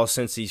we're all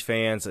Cincy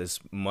fans, as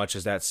much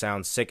as that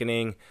sounds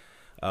sickening,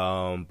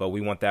 but we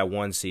want that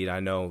 1 seed,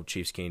 I know,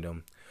 Chiefs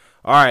Kingdom.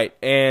 All right,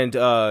 and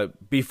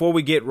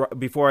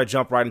before I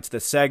jump right into the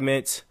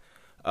segment,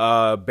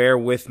 bear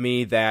with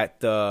me that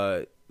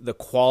the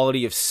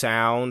quality of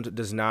sound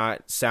does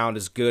not sound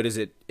as good as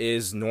it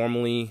is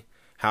normally,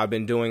 how I've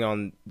been doing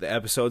on the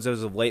episodes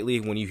as of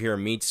lately. When you hear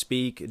me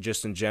speak,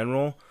 just in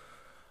general,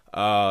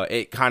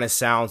 it kind of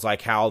sounds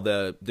like how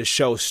the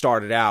show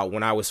started out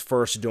when I was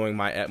first doing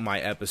my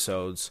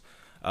episodes,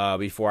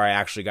 before I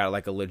actually got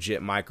like a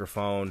legit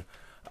microphone.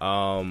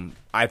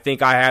 I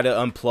think I had to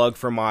unplug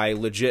from my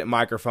legit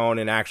microphone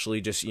and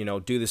actually just,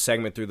 do the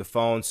segment through the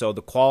phone. So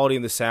the quality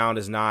of the sound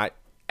is not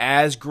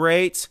as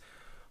great,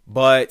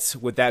 but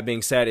with that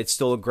being said, it's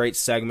still a great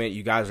segment.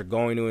 You guys are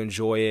going to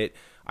enjoy it.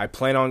 I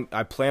plan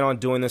on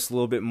doing this a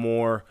little bit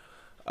more.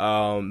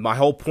 My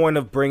whole point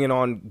of bringing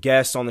on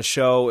guests on the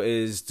show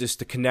is just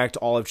to connect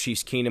all of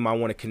Chiefs Kingdom. I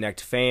want to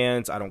connect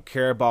fans. I don't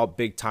care about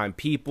big time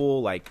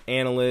people like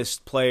analysts,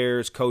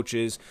 players,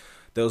 coaches.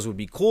 Those would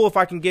be cool if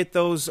I can get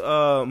those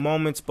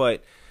moments,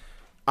 but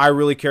I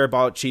really care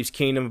about Chiefs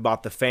Kingdom,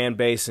 about the fan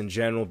base in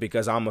general,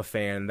 because I'm a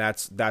fan.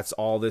 That's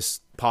all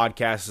this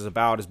podcast is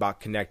about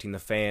connecting the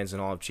fans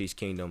and all of Chiefs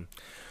Kingdom.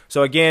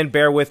 So again,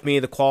 bear with me.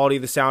 The quality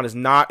of the sound is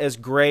not as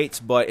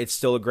great, but it's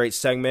still a great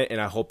segment, and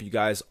I hope you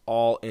guys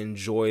all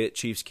enjoy it,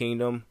 Chiefs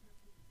Kingdom.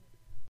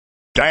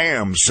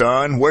 Damn,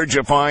 son, where'd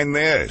you find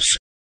this?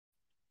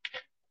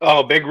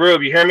 Oh, Big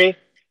RuBE, you hear me?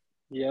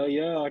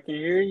 Yo, I can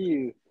hear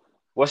you.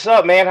 What's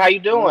up, man? How you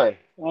doing?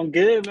 I'm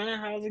good, man.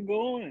 How's it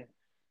going?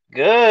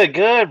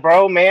 Good,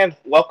 bro, man.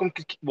 Welcome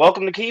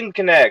to Kingdom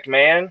Connect,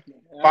 man.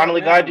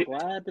 Finally got you. I'm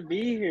glad to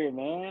be here,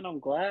 man. I'm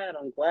glad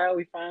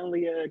we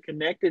finally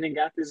connected and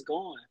got this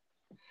going.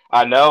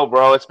 I know,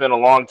 bro. It's been a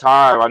long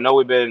time. I know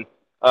we've been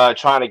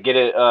trying to get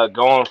it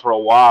going for a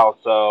while.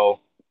 So,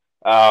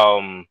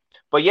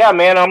 but yeah,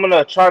 man, I'm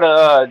gonna try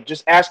to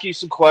just ask you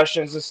some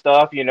questions and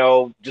stuff.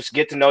 Just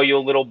get to know you a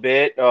little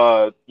bit.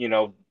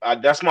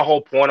 That's my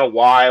whole point of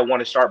why I want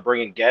to start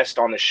bringing guests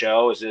on the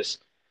show, is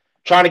just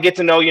trying to get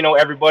to know,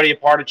 everybody a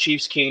part of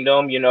Chiefs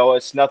Kingdom.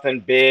 It's nothing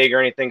big or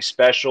anything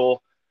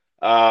special.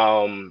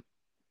 I'm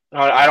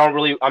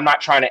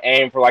not trying to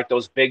aim for like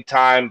those big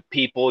time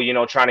people,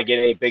 trying to get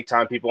any big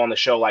time people on the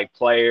show like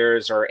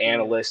players or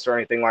analysts or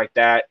anything like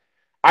that.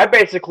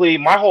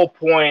 My whole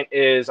point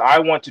is I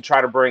want to try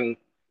to bring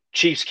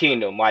Chiefs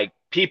Kingdom, like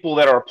people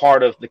that are a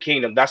part of the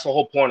kingdom. That's the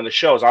whole point of the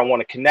show, is I want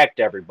to connect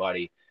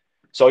everybody.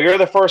 So you're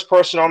the first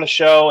person on the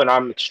show, and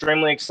I'm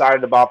extremely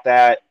excited about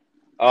that.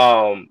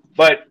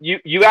 But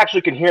you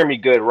actually can hear me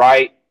good,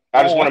 right?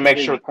 I just want to make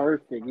sure.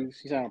 Perfect. You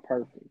sound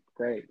perfect.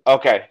 Great.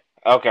 Okay.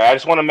 I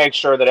just want to make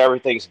sure that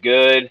everything's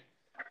good,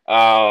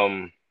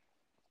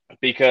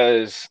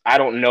 because I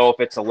don't know if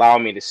it's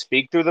allowing me to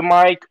speak through the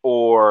mic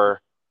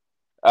or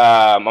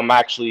I'm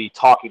actually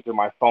talking through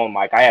my phone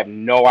mic. I have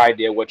no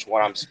idea which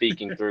one I'm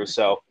speaking through.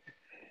 So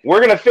we're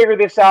going to figure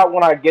this out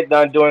when I get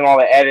done doing all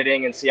the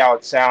editing and see how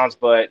it sounds.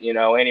 But,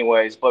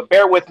 anyways, but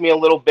bear with me a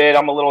little bit.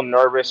 I'm a little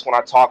nervous when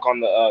I talk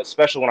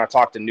especially when I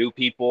talk to new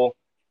people.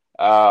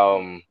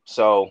 Yeah,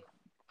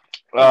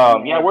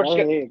 we're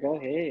just Go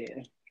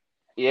ahead.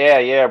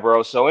 Yeah,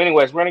 bro. So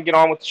anyways, we're going to get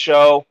on with the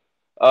show.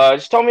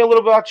 Just tell me a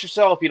little bit about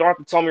yourself. You don't have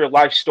to tell me your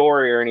life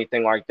story or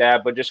anything like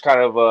that, but just kind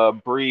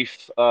of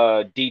brief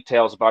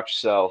details about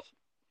yourself.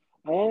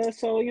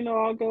 So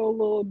I'll go a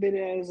little bit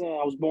as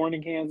I was born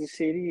in Kansas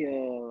City.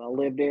 I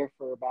lived there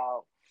for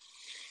about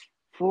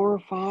 4 or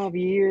 5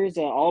 years.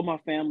 All my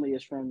family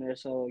is from there,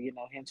 so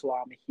hence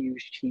why I'm a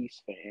huge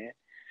Chiefs fan.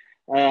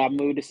 I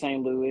moved to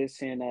St. Louis,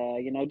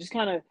 and just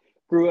kind of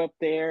grew up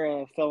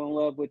there. Fell in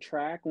love with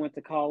track. Went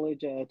to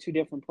college, 2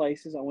 different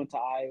places. I went to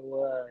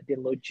Iowa, did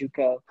a little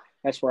JUCO.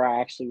 That's where I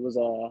actually was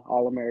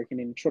All-American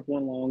in triple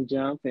and long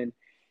jump, and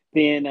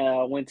then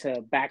went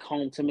back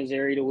home to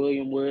Missouri to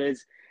William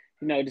Woods.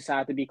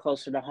 Decided to be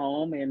closer to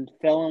home and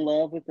fell in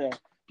love with a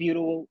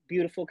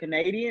beautiful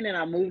Canadian. And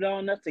I moved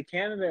on up to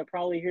Canada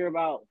probably here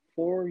about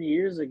 4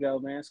 years ago,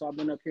 man. So I've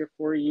been up here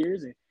 4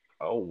 years. And,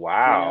 oh,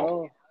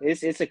 wow.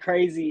 It's a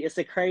crazy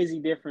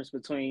difference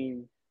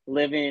between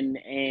living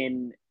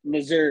in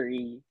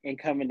Missouri and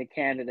coming to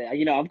Canada.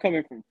 I'm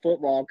coming from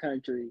football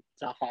country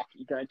to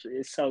hockey country.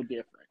 It's so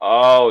different.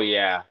 Oh,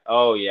 yeah.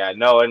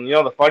 No, and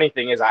the funny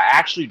thing is I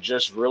actually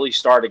just really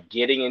started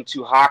getting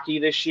into hockey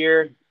this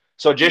year.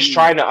 So just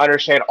trying to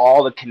understand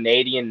all the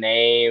Canadian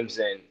names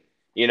and,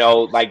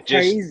 It's Like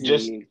just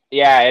crazy.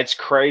 yeah, it's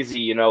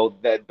crazy,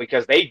 that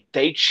because they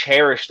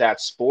cherish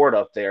that sport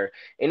up there.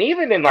 And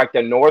even in like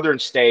the northern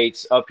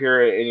states up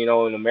here in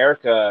in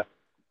America,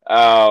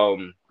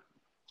 um,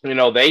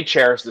 they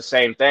cherish the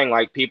same thing.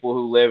 Like people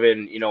who live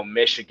in,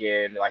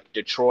 Michigan, like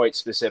Detroit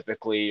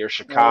specifically, or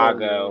Oh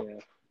Chicago, yeah.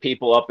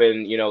 people up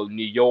in,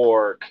 New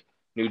York,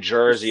 New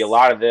Jersey, a It's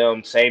lot of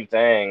them, same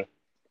thing.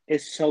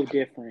 it's so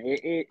different.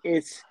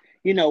 It's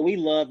we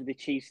love the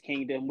Chiefs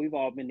Kingdom. We've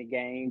all been to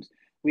games.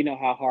 We know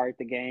how hard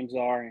the games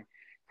are and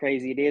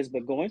crazy it is.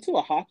 But going to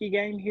a hockey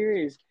game here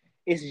is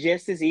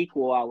just as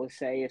equal, I would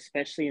say,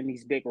 especially in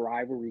these big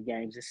rivalry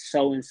games. It's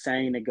so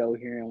insane to go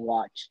here and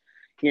watch.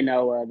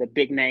 The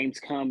big names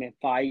come and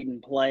fight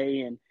and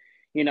play. And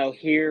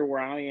here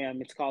where I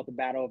am, it's called the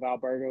Battle of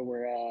Alberta,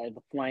 where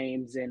the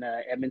Flames and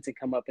Edmonton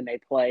come up and they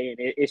play, and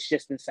it's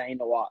just insane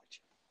to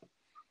watch.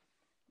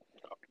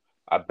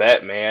 I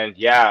bet, man.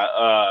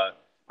 Yeah,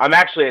 I'm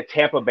actually a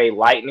Tampa Bay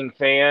Lightning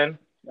fan.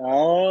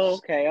 Oh,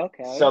 okay,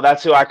 So okay.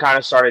 that's who I kind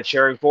of started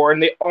cheering for,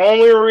 and the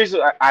only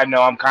reason I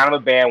know I'm kind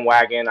of a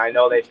bandwagon. I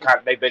know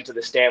they've been to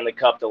the Stanley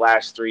Cup the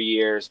last 3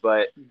 years,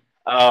 but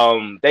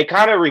they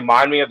kind of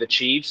remind me of the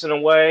Chiefs in a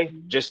way,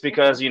 just Okay.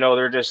 because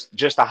they're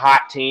just a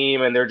hot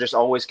team and they're just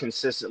always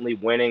consistently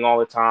winning all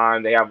the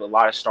time. They have a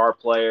lot of star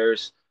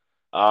players.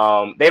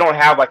 They don't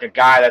have like a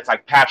guy that's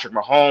like Patrick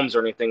Mahomes or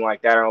anything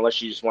like that,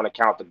 unless you just want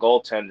to count the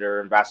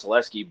goaltender and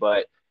Vasilevsky,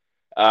 but.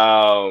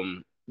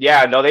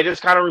 Yeah, no, they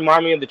just kind of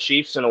remind me of the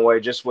Chiefs in a way,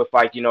 just with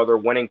like, their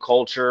winning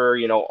culture,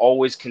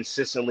 always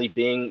consistently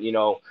being,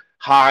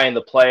 high in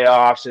the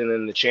playoffs and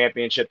in the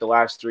championship the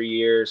last 3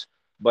 years.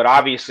 But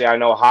obviously, I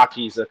know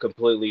hockey's a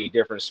completely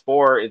different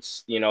sport.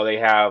 It's, they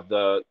have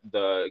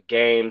the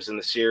games and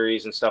the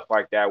series and stuff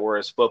like that,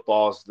 whereas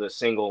football's the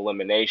single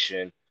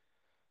elimination.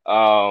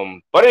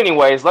 But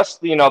anyways, this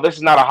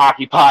is not a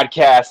hockey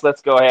podcast.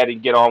 Let's go ahead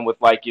and get on with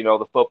like,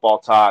 the football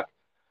talk.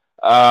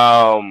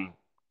 Um,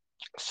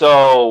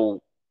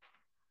 so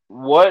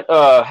what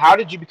how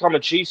did you become a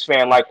Chiefs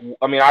fan? Like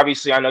I mean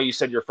obviously I know you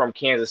said you're from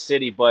Kansas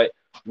City, but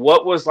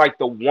what was like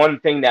the one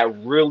thing that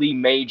really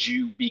made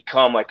you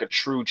become like a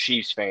true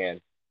Chiefs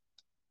fan?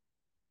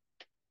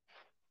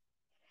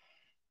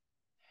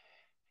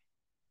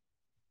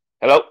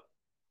 Hello?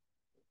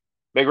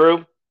 Big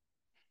Rube?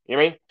 You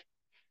hear me?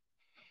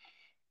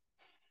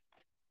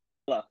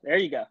 Well, there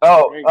you go.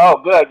 Oh, There you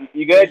oh good.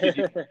 You go.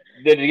 good?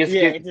 Did you just Yeah,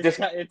 get it just just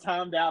it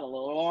timed out a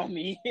little on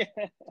me.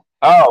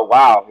 Oh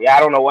wow. Yeah, I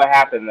don't know what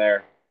happened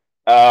there.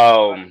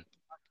 I, Um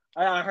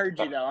I heard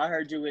you though. I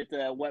heard you with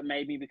what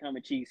made me become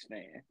a Chiefs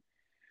fan.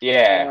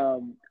 yeah.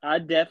 I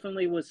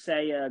definitely would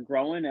say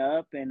growing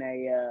up in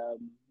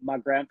my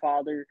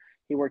grandfather,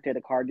 he worked at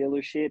a car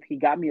dealership. He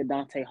got me a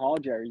Dante Hall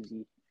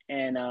jersey,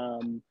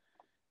 and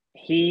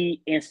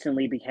he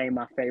instantly became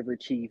my favorite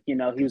Chief. He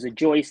was a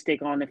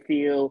joystick on the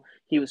field.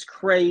 He was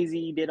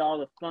crazy. He did all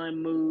the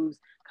fun moves.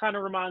 Kind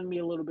of reminded me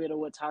a little bit of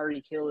what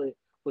Tyreek Hill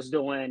was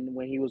doing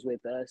when he was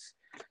with us.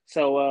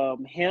 So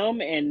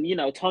him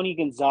and Tony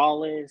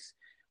Gonzalez,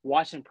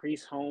 watching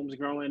Priest Holmes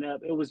growing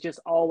up, it was just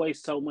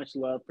always so much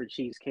love for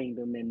Chiefs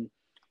Kingdom, and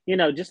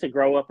just to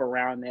grow up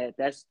around that.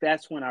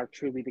 That's when I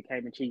truly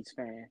became a Chiefs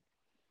fan.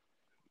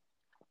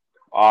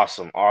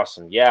 Awesome,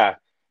 awesome. Yeah.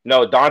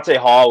 No, Dante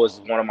Hall was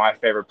one of my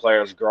favorite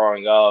players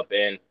growing up,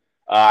 and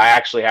I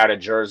actually had a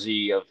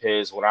jersey of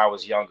his when I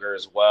was younger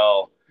as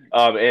well.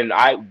 And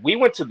we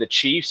went to the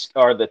Chiefs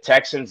or the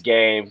Texans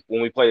game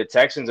when we played the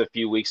Texans a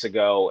few weeks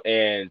ago,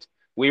 and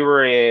we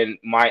were in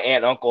my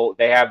aunt and uncle.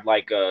 They have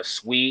like a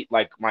suite,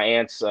 like my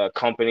aunt's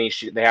company.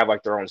 They have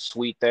like their own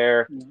suite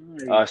there,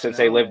 Nice, since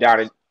they lived out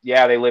in nice.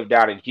 yeah they lived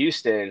out in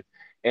Houston,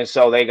 and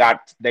so they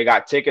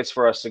got tickets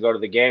for us to go to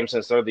the game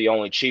since they're the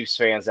only Chiefs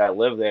fans that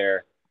live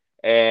there.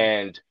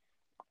 And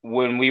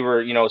when we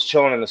were,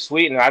 chilling in the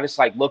suite, and I just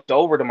like looked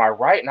over to my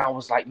right, and I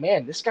was like,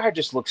 man, this guy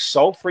just looks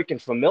so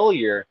freaking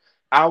familiar.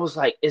 I was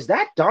like, is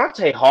that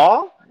Dante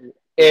Hall?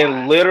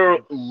 And Wow.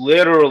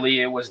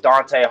 literally, it was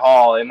Dante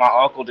Hall. And my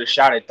uncle just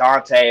shouted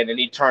Dante, and then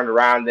he turned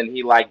around, and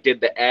he like did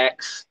the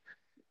X,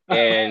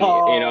 and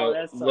Oh,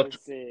 that's so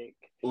looked sick.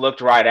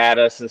 right at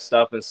us and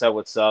stuff, and said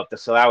what's up.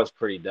 So that was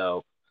pretty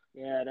dope.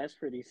 Yeah, that's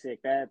pretty sick.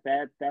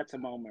 That's a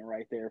moment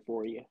right there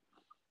for you.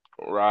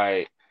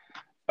 Right.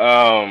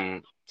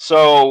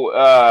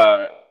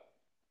 So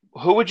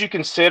who would you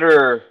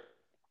consider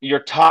your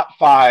top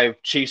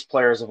five Chiefs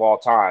players of all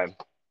time?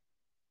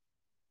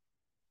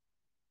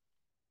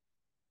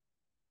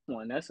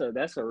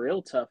 That's a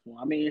real tough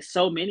one. I mean, it's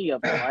so many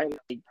of them, right?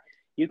 Like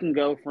you can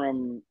go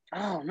from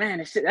oh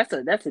man, that's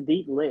a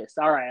deep list.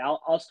 All right,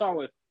 I'll start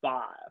with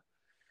five.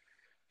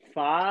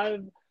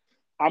 Five.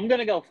 I'm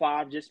gonna go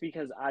five just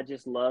because I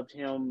just loved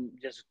him,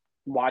 just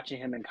watching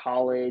him in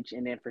college,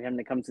 and then for him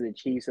to come to the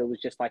Chiefs, it was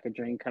just like a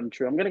dream come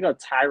true. I'm gonna go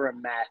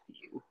Tyrann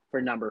Mathieu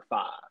for number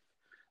five.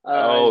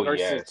 His Oh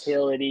yes,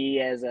 versatility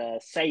as a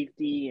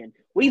safety, and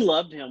we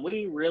loved him.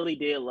 We really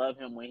did love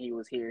him when he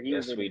was here. He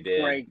was yes a we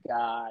did, great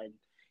guy.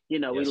 We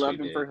yes we loved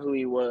him did. for who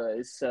he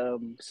was. So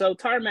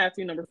Tyrann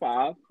Mathieu, number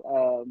five.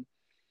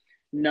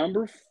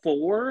 Number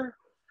four.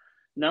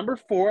 Number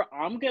 4,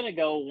 I'm gonna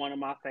go one of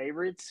my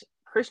favorites.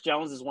 Chris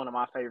Jones is one of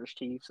my favorite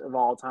Chiefs of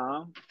all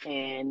time,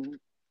 and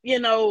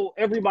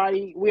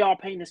everybody, we all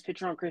paint this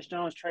picture on Chris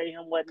Jones, trade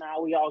him,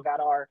 whatnot. We all got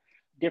our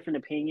different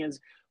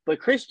opinions, but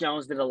Chris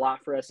Jones did a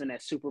lot for us in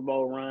that Super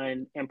Bowl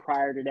run, and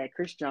prior to that,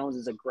 Chris Jones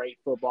is a great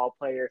football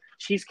player.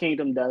 Chiefs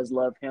Kingdom does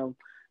love him.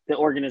 The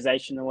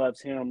organization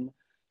loves him.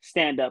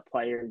 Stand-up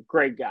player,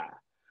 great guy.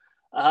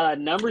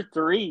 Number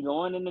 3,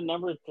 going into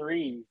number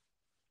 3.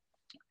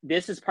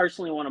 This is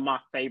personally one of my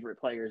favorite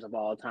players of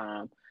all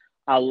time.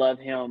 I love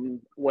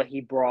him, what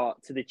he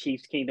brought to the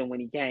Chiefs Kingdom when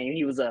he came.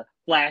 He was a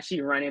flashy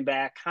running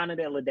back, kind of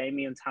that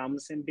LaDainian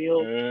Tomlinson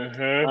build.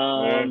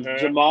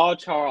 Jamal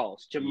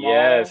Charles.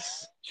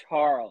 Yes.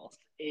 Charles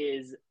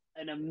is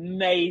an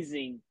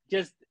amazing.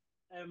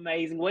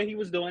 What he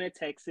was doing at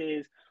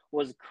Texas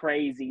was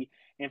crazy.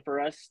 And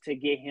for us to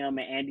get him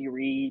and Andy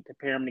Reid to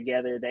pair them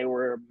together, they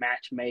were a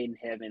match made in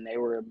heaven. They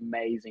were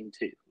amazing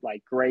too.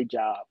 Like, great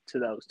job to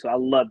those two. I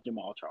love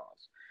Jamal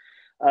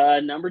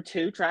Charles. Number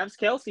 2, Travis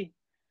Kelce.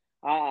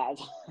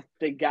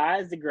 The guy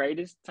is the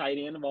greatest tight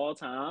end of all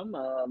time,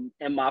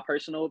 in my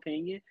personal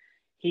opinion.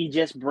 He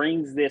just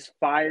brings this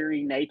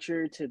fiery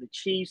nature to the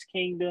Chiefs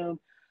Kingdom.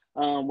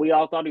 We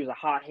all thought he was a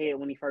hothead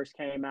when he first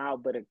came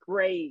out, but a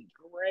great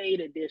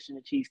addition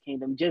to Chiefs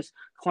Kingdom. Just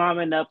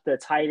climbing up the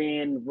tight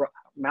end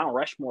Mount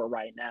Rushmore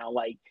right now.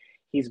 Like,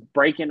 he's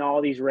breaking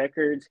all these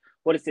records.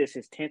 What is this,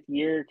 his 10th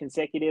year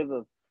consecutive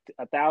of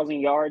 1,000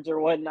 yards or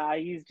whatnot?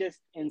 He's just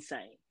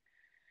insane.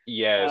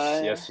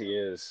 Yes, he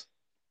is.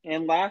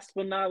 And last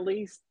but not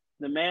least,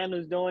 the man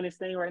who's doing his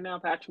thing right now,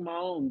 Patrick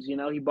Mahomes.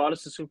 He bought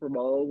us the Super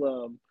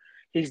Bowl.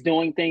 He's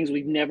doing things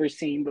we've never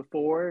seen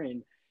before,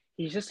 and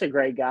he's just a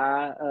great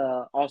guy,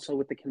 also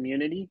with the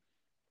community.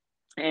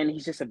 And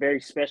he's just a very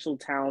special,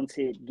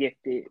 talented,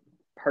 gifted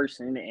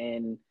person.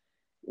 And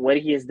what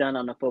he has done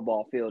on the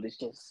football field is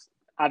just,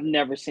 I've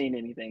never seen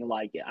anything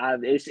like it.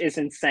 It's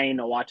insane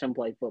to watch him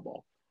play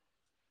football.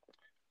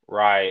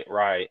 Right.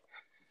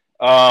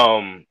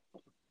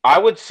 I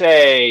would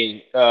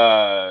say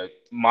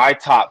my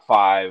top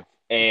 5,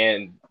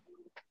 and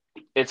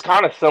it's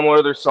kind of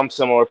similar. There's some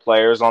similar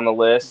players on the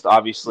list.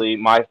 Obviously,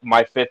 my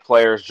 5th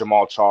player is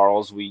Jamal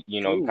Charles. We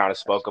kind of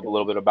spoke up a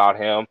little bit about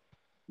him.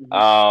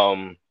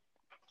 Mm-hmm.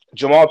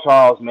 Jamal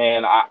Charles,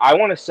 man, I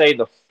want to say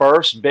the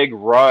first big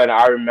run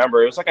I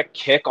remember, it was like a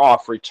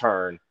kickoff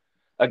return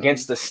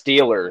against the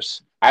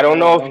Steelers. I don't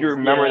know if you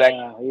remember that.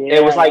 Yeah,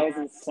 It was like, that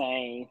was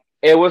insane.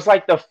 it was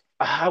like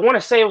I want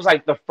to say it was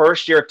like the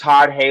first year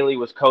Todd Haley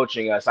was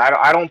coaching us.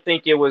 I don't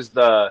think it was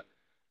a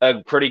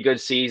pretty good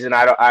season.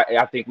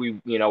 I think we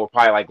were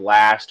probably like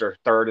last or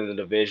third in the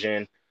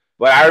division.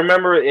 But I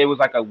remember it was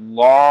like a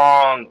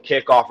long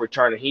kickoff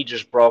return, and he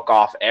just broke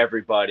off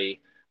everybody.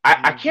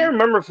 I can't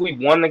remember if we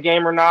won the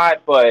game or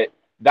not, but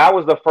that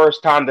was the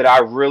first time that I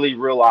really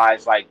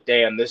realized, like,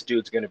 damn, this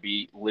dude's going to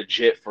be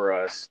legit for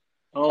us.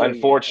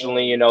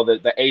 Unfortunately,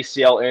 the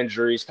ACL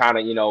injuries kind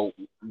of,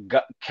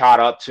 got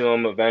caught up to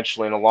him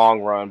eventually in the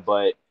long run,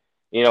 but,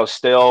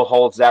 still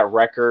holds that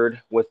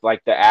record with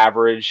like the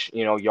average,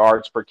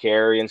 yards per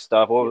carry and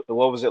stuff. What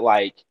was it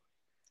like?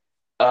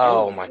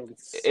 Oh my,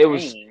 it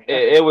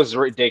was a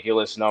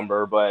ridiculous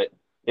number, but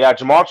yeah,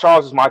 Jamal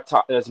Charles is my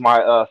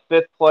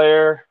 5th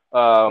player.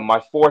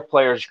 My 4th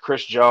player is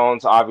Chris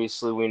Jones.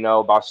 Obviously, we know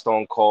about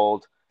Stone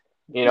Cold.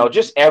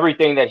 Just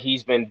everything that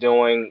he's been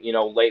doing,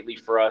 lately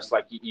for us,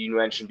 like you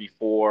mentioned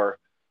before.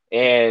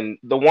 And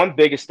the one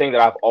biggest thing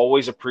that I've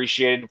always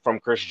appreciated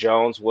from Chris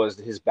Jones was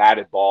his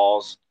batted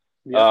balls.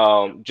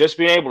 Yep. Just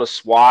being able to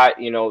swat,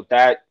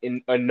 that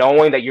in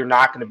knowing that you're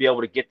not going to be able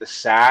to get the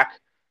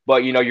sack,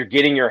 but you're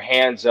getting your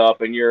hands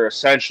up and you're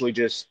essentially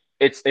just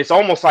it's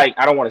almost like,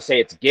 I don't want to say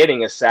it's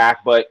getting a sack,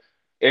 but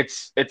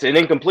it's an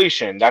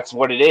incompletion. That's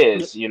what it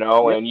is, Yep.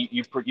 And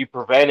you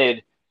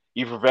prevented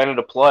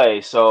a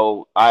play.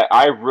 So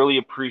I really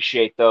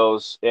appreciate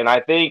those. And I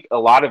think a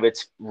lot of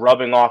it's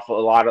rubbing off a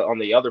lot on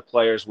the other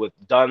players with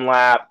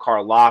Dunlap,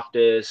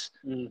 Karlaftis,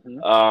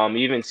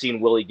 even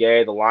seen Willie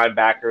Gay. The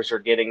linebackers are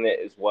getting it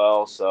as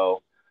well.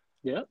 So,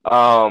 yeah.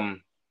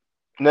 And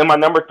then my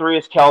number 3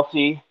 is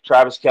Kelce,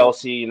 Travis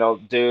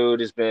Kelce.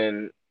 Dude has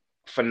been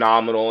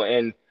phenomenal.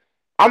 And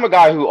I'm a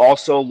guy who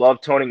also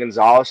loved Tony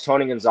Gonzalez.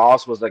 Tony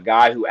Gonzalez was the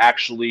guy who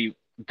actually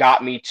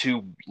got me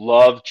to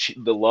love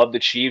the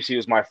Chiefs. He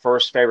was my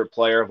first favorite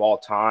player of all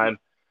time.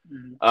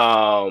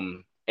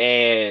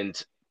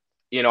 And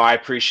I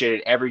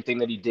appreciated everything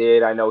that he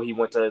did. I know he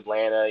went to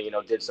Atlanta,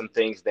 did some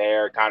things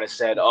there, kind of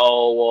said,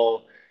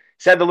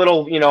 said the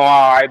little,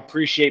 I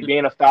appreciate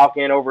being a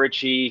Falcon over a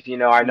Chief.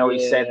 I know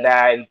he said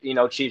that,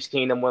 and, Chiefs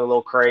Kingdom went a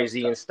little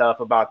crazy and stuff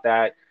about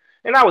that.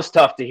 And that was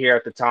tough to hear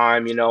at the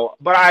time,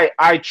 but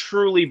I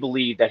truly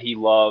believe that he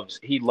loved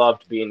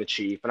being the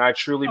Chief. And I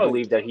truly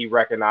believe that he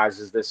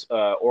recognizes this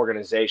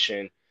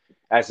organization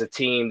as a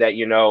team that,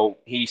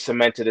 he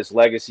cemented his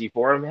legacy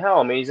for him.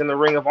 Hell, I mean, he's in the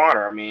Ring of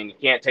Honor. I mean, you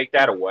can't take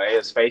that away.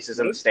 His face is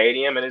in the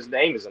stadium and his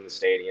name is in the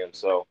stadium.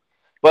 So,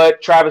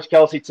 but Travis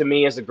Kelce to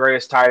me is the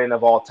greatest tight end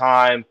of all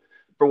time.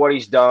 for what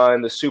he's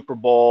done, the Super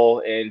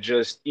Bowl, and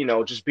just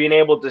being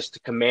able just to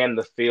command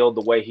the field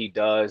the way he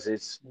does.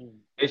 It's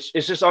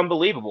just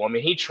unbelievable. I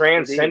mean, he It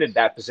transcended is.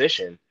 that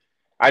position.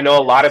 I know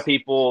a lot of Yes.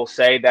 people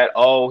say that,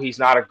 oh, he's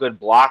not a good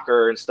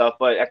blocker and stuff,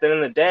 but at the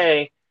end of the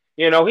day,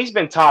 he's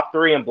been top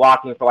 3 in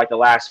blocking for like the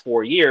last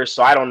 4 years.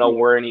 So I don't know Yeah.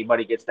 where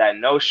anybody gets that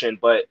notion,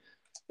 but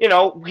he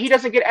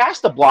doesn't get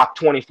asked to block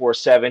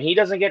 24/7. He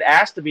doesn't get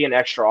asked to be an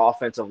extra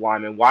offensive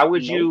lineman. Why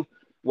would Nope.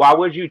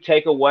 you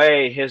take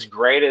away his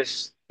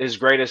greatest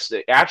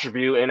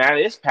attribute, and that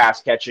is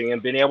pass catching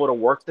and being able to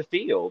work the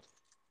field?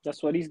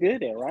 That's what he's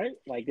good at, right?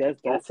 Like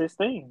that's his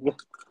thing.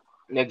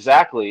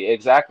 Exactly,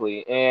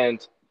 exactly.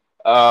 And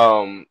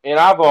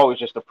I've always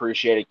just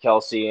appreciated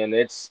Kelsey, and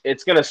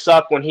it's gonna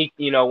suck when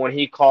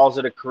he calls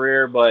it a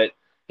career, but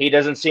he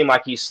doesn't seem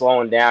like he's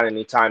slowing down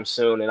anytime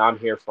soon, and I'm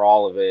here for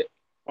all of it.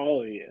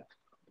 Oh yeah.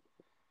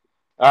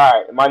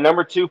 All right, my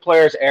number 2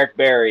 player is Eric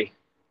Berry.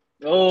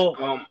 Oh,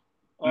 Um,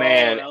 oh,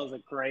 man, that was a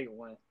great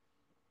one.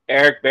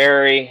 Eric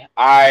Berry,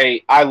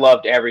 I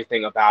loved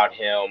everything about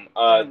him.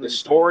 The Everything.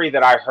 story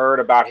that I heard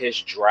about his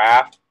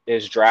draft,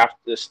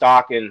 the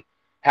stock, and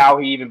how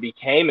he even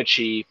became a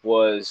Chief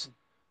was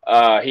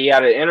he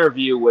had an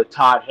interview with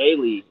Todd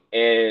Haley,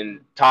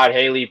 and Todd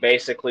Haley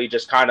basically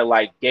just kind of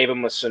like gave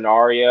him a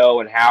scenario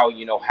and how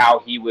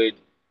he would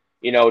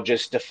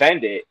just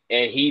defend it,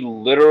 and he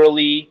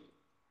literally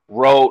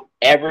wrote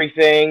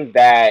everything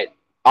that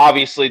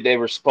obviously they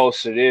were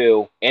supposed to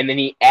do, and then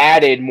he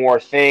added more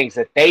things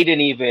that they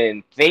didn't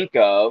even think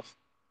of.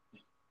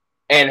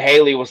 And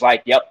Haley was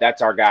like, "Yep,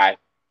 that's our guy,"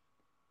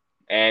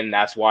 and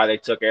that's why they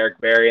took Eric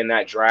Berry in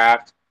that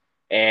draft.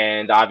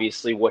 And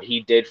obviously, what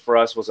he did for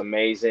us was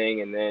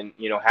amazing. And then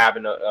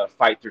having a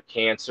fight through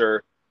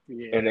cancer,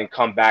 and Yeah. then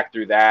come back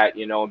through that,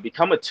 and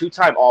become a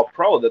 2-time All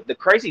Pro. The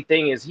crazy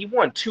thing is he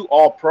won 2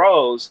 All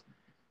Pros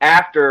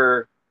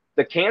after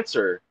the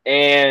cancer,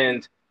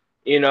 and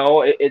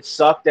it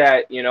sucked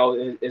that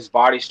his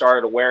body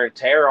started to wear and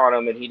tear on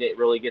him, and he didn't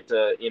really get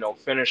to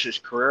finish his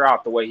career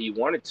out the way he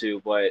wanted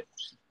to. But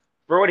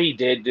for what he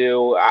did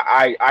do,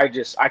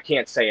 I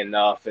can't say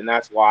enough, and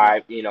that's Yeah.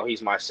 why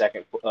he's my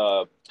second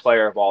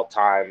player of all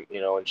time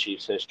in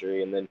Chiefs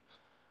history, and then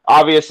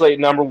obviously,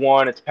 number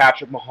 1, it's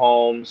Patrick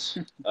Mahomes.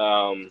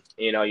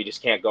 You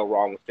just can't go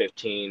wrong with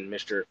 15,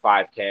 Mr.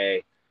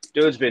 5K.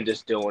 Dude's been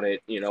just doing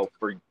it,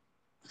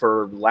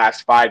 for the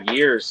last 5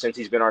 years since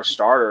he's been our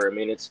starter. I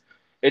mean,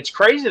 it's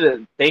crazy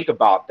to think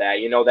about that.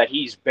 That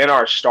he's been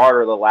our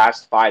starter the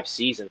last 5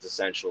 seasons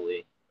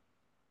essentially.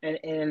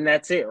 And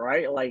that's it,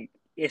 right? Like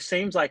it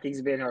seems like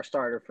he's been our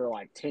starter for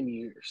like 10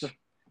 years.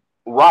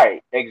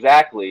 Right,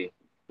 exactly.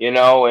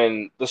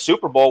 And the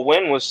Super Bowl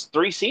win was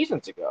 3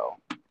 seasons ago.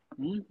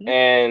 Hmm.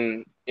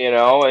 And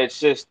it's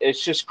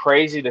just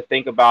crazy to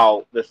think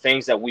about the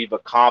things that we've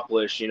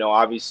accomplished.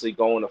 Obviously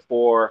going to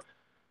 4,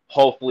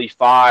 hopefully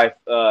 5,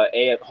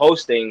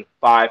 hosting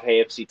 5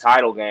 AFC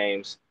title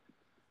games.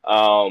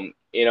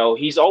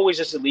 He's always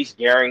just at least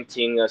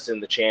guaranteeing us in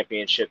the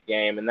championship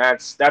game, and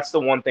that's the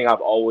one thing I've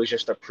always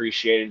just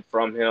appreciated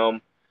from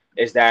him,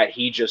 is that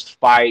he just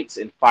fights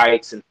and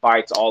fights and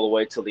fights all the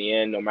way till the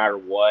end, no matter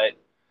what.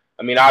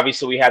 I mean,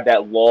 obviously we had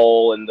that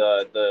lull in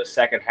the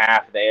second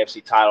half of the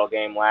AFC title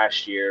game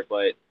last year,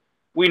 but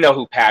we know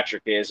who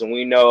Patrick is, and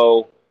we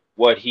know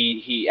what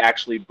he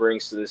actually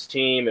brings to this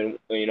team, and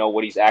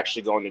what he's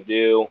actually going to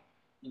do,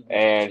 Hmm.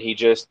 and he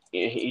just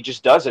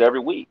does it every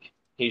week.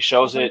 He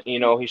shows it,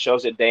 100%. he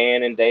shows it day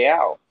in and day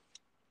out.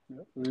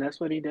 And that's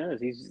what he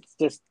does. He's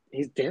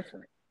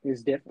different.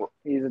 He's different.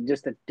 He's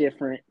just a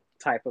different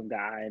type of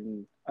guy,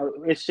 and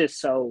it's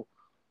just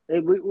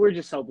we're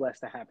just so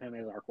blessed to have him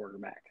as our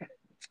quarterback.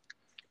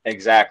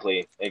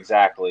 Exactly,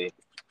 exactly.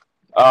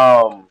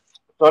 So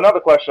another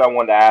question I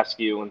wanted to ask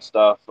you and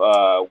stuff.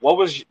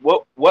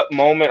 What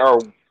moment, or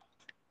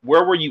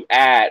where were you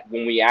at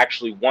when we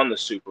actually won the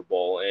Super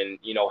Bowl, and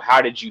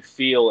how did you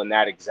feel in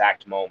that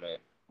exact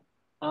moment?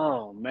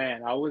 Oh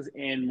man, I was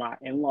in my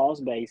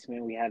in-laws'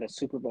 basement. We had a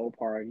Super Bowl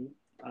party,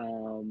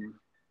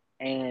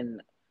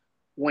 and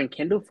when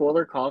Kendall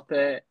Fuller caught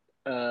that,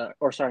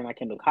 or sorry, not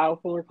Kendall, Kyle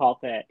Fuller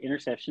caught that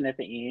interception at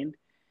the end,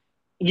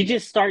 you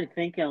just started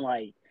thinking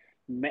like,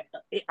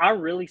 I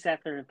really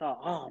sat there and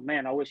thought, oh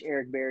man, I wish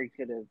Eric Berry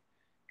could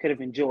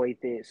have enjoyed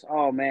this.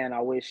 Oh man,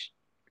 I wish,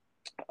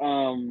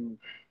 um,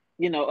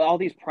 all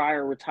these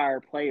prior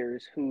retired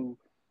players who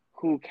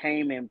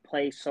came and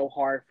played so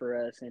hard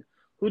for us and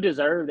who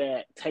deserve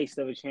that taste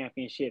of a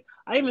championship.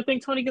 I even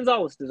think Tony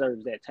Gonzalez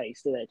deserves that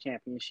taste of that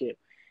championship.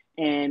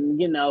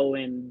 And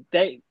and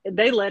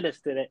they led us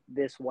to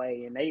this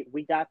way, and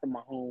we got the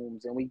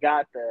Mahomes, and we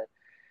got the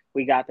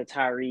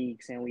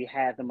Tyreeks, and we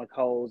had the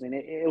McColls, and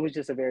it was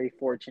just a very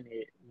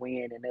fortunate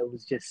win, and it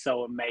was just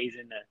so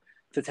amazing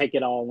to take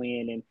it all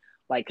in, and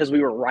like because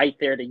we were right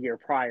there the year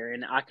prior,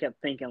 and I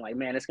kept thinking like,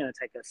 man, it's gonna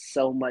take us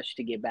so much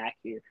to get back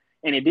here,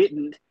 and it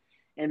didn't,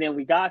 and then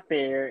we got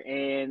there,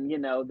 and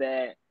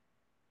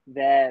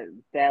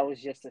that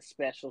was just a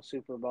special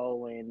Super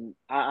Bowl, and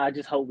I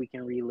just hope we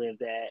can relive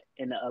that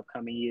in the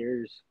upcoming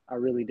years. I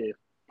really do.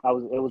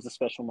 It was a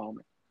special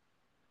moment.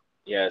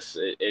 Yes,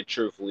 it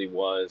truthfully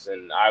was.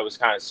 And I was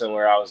kind of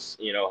similar. I was,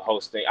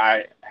 hosting,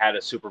 I had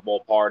a Super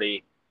Bowl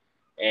party,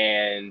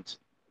 and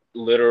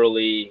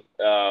literally,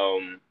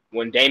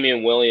 when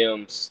Damian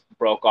Williams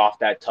broke off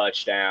that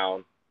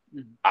touchdown,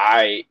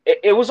 Mhm.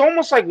 it was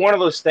almost like one of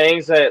those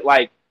things that,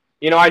 like,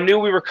 I knew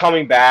we were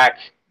coming back,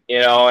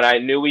 and I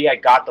knew we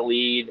had got the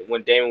lead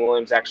when Damon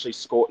Williams actually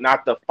scored,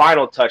 not the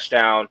final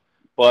touchdown,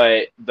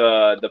 but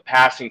the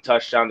passing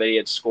touchdown that he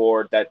had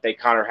scored that they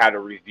kind of had to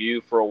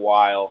review for a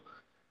while.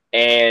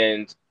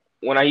 And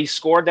when he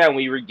scored that and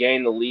we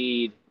regained the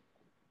lead,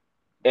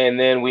 and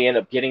then we end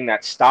up getting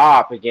that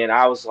stop again,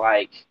 I was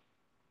like,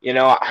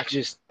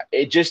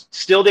 it just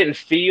still didn't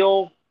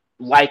feel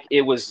like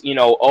it was,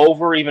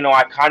 over, even though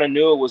I kind of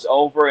knew it was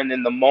over. And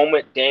then the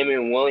moment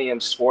Damian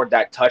Williams scored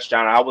that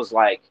touchdown, I was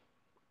like,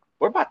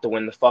 we're about to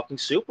win the fucking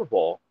Super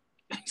Bowl.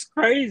 It's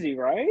crazy,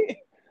 right?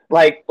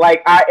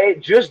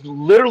 It just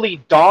literally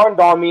dawned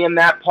on me in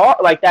that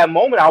part, like that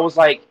moment. I was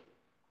like,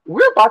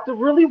 we're about to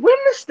really win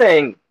this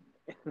thing.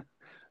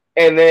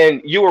 And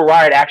then you were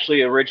right.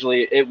 Actually,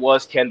 originally it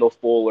was Kendall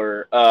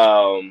Fuller.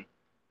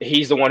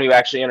 He's the one who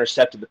actually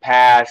intercepted the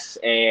pass,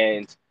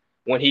 and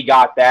when he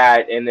got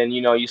that, and then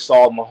you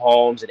saw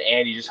Mahomes and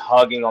Andy just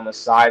hugging on the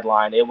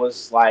sideline. It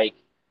was like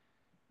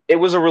it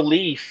was a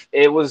relief.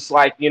 It was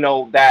like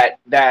that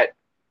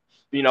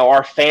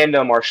our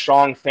fandom, our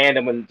strong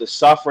fandom, and the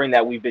suffering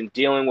that we've been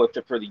dealing with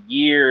for the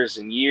years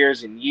and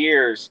years and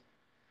years.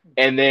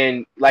 And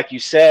then, like you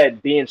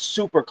said, being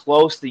super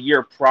close the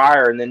year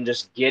prior and then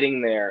just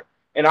getting there.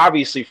 And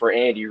obviously for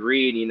Andy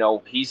Reid,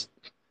 he's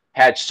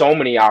had so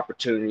many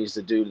opportunities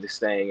to do this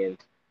thing.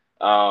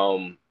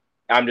 And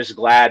I'm just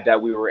glad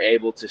that we were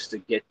able to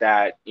get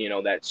that,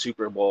 that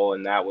Super Bowl.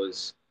 And that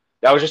was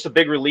just a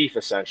big relief,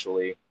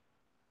 essentially.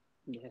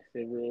 Yes,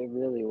 it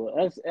really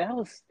was.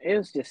 It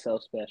was just so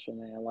special,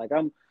 man. Like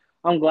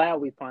I'm glad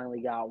we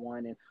finally got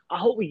one, and I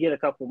hope we get a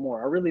couple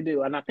more. I really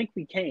do, and I think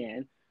we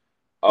can.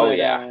 Oh, But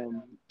yeah.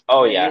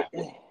 Oh, man, yeah.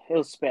 it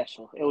was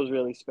special. It was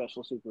really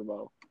special Super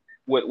Bowl.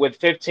 With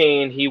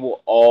 15, he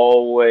will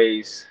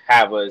always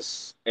have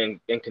us in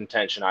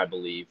contention, I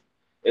believe.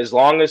 As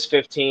long as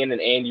 15 and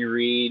Andy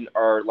Reid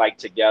are like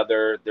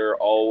together, they're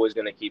always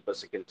going to keep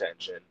us in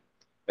contention.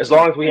 As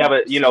long as we have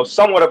a, Absolutely.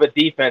 somewhat of a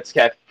defense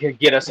can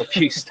get us a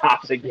few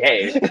stops a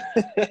game.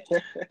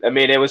 I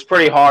mean, it was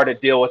pretty hard to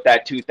deal with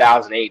that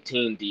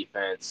 2018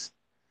 defense,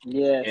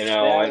 Yes,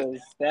 and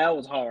that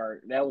was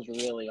hard. That was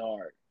really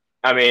hard.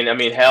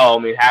 hell,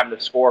 having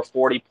to score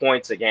 40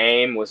 points a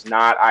game was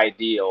not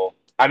ideal.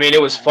 I mean,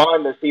 it was No,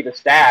 fun to see the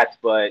stats,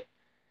 but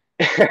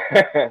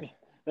it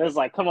was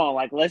like, come on,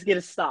 like let's get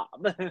a stop.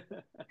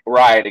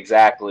 right,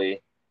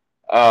 exactly.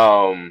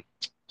 Um,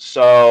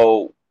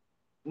 so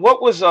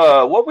what was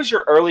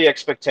your early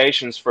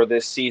expectations for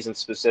this season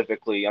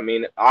specifically? I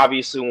mean,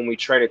 obviously when we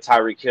traded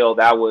Tyreek Hill,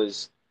 that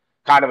was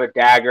kind of a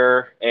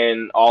dagger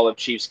in all of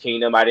Chiefs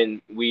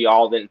Kingdom. We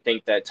all didn't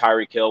think that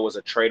Tyreek Hill was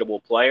a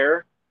tradable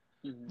player.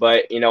 Mhm.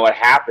 But it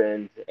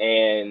happened,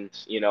 and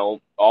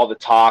all the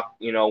talk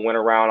went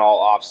around all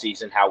off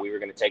season how we were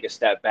going to take a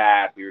step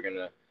back, we were going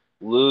to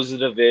lose the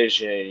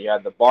division. You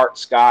had the Bart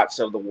Scotts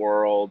of the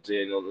world,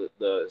 and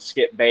the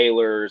Skip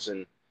Baylors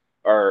and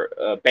or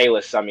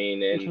Bayless, I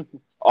mean, and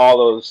all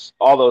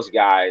those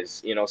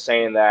guys,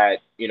 saying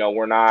that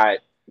we're not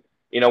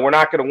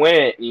going to win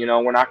it.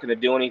 We're not going to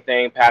do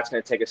anything. Pat's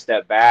going to take a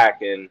step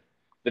back, and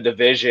the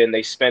division,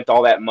 they spent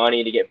all that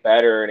money to get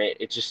better, and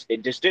it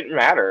just didn't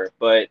matter.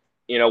 But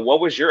what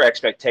was your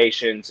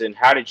expectations, and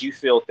how did you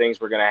feel things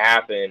were going to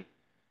happen?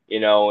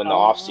 In the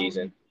off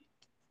season. um,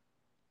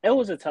 it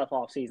was a tough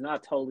off season. I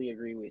totally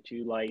agree with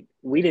you. Like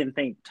we didn't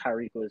think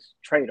Tyreek was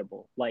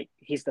tradable. Like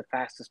he's the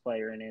fastest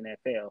player in the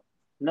NFL.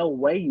 No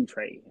way you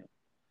trade him.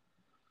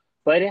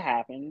 But it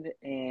happened,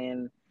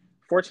 and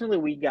fortunately,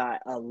 we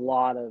got a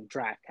lot of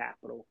draft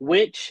capital.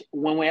 Which,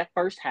 when that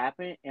first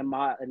happened, and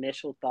my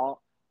initial thought,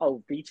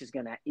 oh, Beach is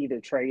gonna either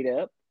trade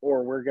up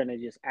or we're gonna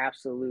just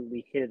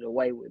absolutely hit it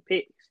away with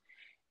picks.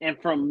 And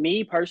from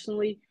me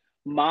personally,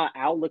 my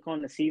outlook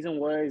on the season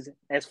was,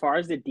 as far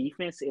as the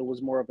defense, it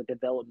was more of a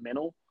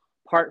developmental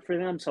part for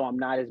them, so I'm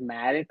not as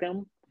mad at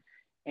them.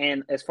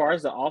 And as far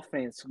as the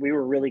offense, we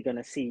were really going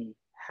to see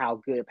how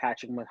good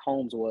Patrick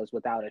Mahomes was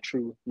without a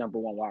true number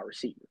one wide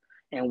receiver.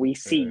 And we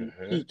see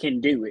Hmm. he can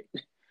do it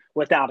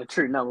without a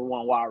true number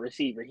one wide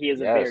receiver. He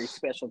is a very Yes.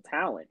 special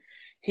talent.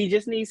 He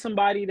just needs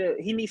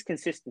he needs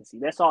consistency.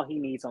 That's all he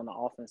needs on the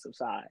offensive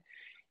side.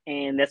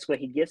 And that's what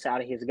he gets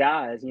out of his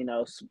guys. In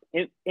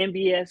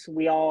MBS,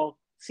 we all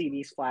see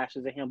these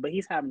flashes of him, but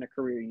he's having a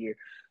career year.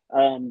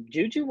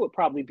 Juju would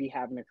probably be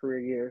having a career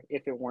year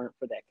if it weren't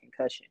for that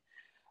concussion.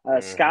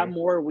 Scott Hmm.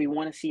 Moore, we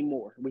want to see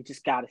more. We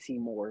just got to see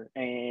more,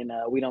 and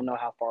we don't know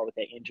how far with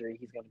that injury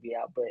he's going to be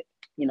out, but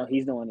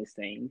he's doing his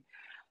thing.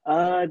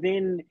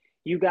 Then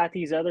you got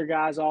these other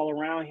guys all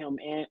around him,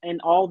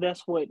 and all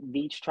that's what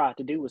Veach tried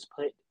to do was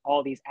put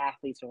all these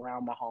athletes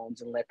around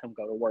Mahomes and let them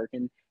go to work,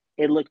 and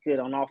it looked good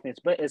on offense.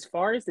 But as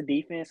far as the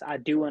defense, I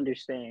do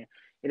understand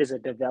it is a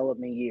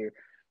development year.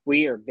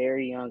 We are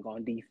very young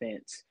on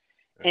defense,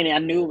 And I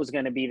knew it was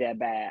going to be that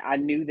bad. I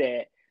knew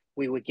that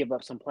we would give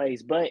up some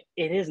plays, but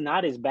it is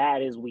not as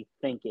bad as we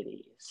think it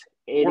is.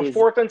 It We're is,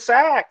 fourth in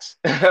sacks.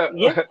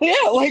 yeah,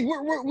 yeah. Like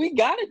we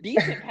got a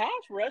decent pass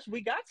rush.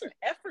 We got some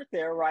effort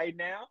there right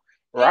now,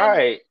 and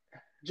Right.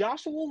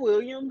 Joshua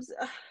Williams.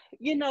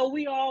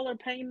 We all are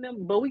paying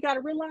them, but we got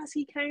to realize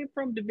he came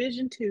from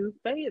Division II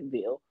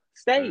Fayetteville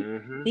State.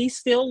 Mm-hmm. He's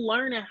still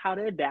learning how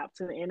to adapt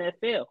to the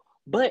NFL,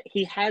 but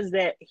he has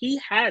that. He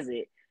has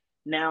it.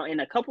 Now, in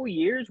a couple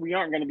years, we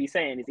aren't going to be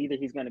saying it's either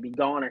he's going to be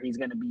gone or he's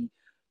going to be,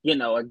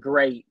 a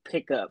great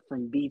pickup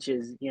from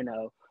Beach's,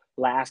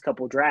 last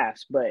couple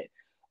drafts. But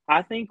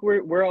I think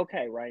we're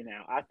okay right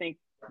now. I think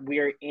we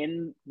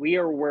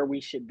are where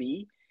we should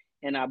be,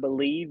 and I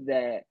believe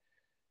that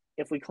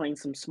if we clean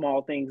some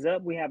small things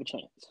up, we have a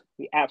chance.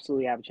 We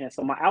absolutely have a chance.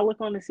 So my outlook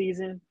on the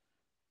season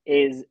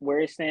is where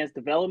it stands.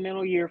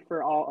 Developmental year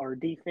for all our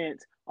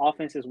defense.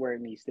 Offense is where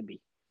it needs to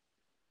be.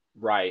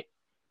 Right.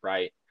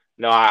 Right.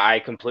 No,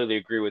 I completely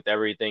agree with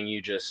everything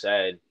you just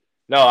said.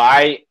 No,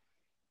 I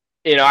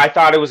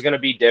thought it was going to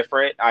be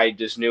different. I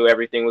just knew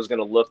everything was going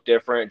to look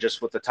different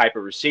just with the type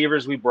of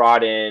receivers we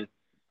brought in,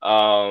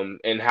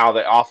 and how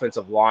the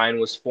offensive line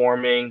was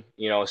forming,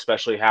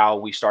 especially how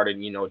we started,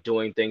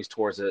 doing things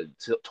towards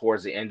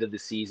the end of the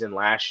season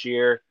last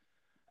year.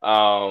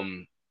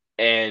 And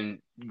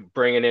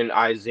bringing in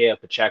Isaiah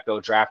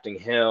Pacheco, drafting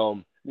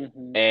him,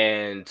 Mm-hmm.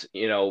 and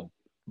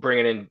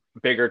bringing in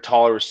bigger,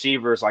 taller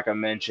receivers, like I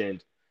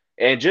mentioned,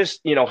 and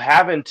just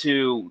having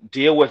to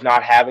deal with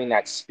not having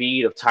that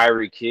speed of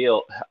Tyreek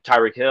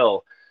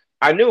Hill.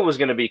 I knew it was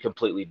going to be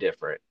completely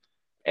different,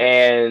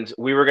 and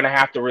we were going to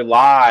have to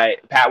rely.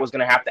 Pat was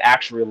going to have to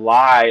actually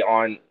rely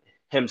on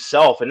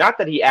himself, and not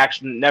that he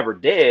actually never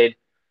did,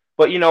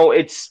 but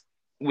it's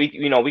we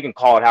can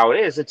call it how it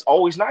is. It's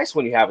always nice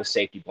when you have a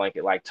safety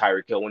blanket like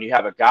Tyreek Hill, when you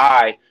have a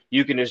guy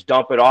you can just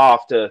dump it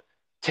off to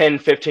 10,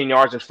 15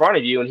 yards in front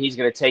of you, and he's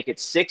going to take it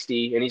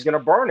 60, and he's going to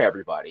burn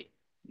everybody.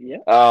 Yeah,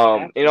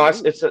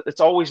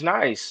 It's always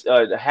nice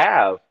to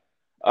have.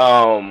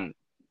 Um,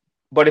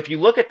 but if you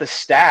look at the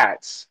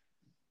stats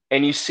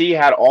and you see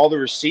how all the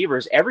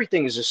receivers,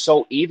 everything is just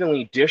so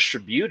evenly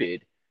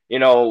distributed.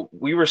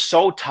 We were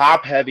so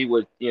top heavy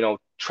with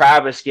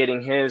Travis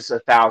getting his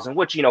 1,000,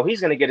 which he's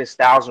going to get his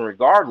 1,000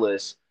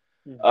 regardless.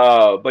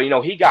 But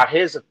he got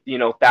his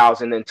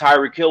 1,000, and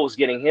Tyreek Hill was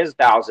getting his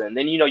 1,000.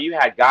 Then you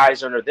had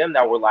guys under them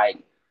that were like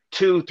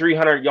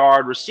 200-300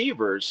 yard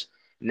receivers.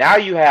 Now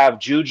you have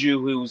Juju,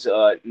 who's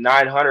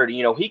 900.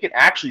 He could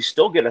actually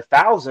still get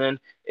 1,000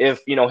 if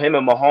him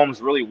and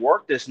Mahomes really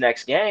work this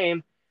next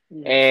game.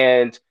 Yeah.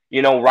 And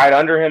right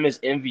under him is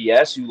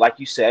MVS, who, like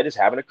you said, is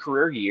having a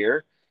career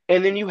year.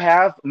 And then you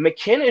have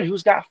McKinnon,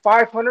 who's got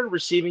 500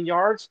 receiving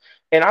yards.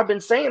 And I've been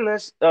saying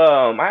this.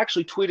 I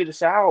actually tweeted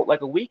this out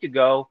like a week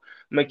ago.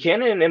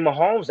 McKinnon and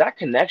Mahomes, that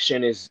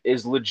connection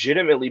is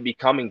legitimately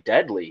becoming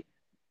deadly.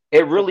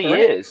 It really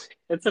is.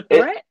 It's a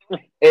threat.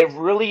 It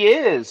really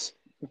is.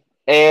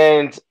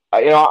 And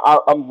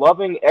I'm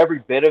loving every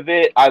bit of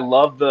it. I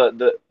love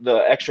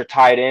the extra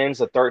tight ends,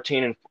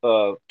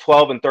 the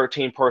 12 and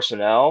 13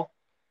 personnel.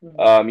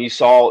 You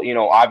saw,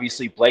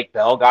 obviously Blake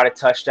Bell got a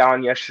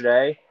touchdown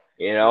yesterday.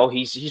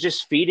 He's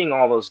just feeding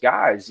all those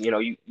guys.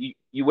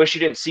 You wish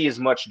you didn't see as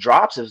much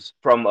drops as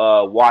from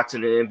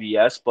Watson and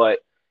MVS, but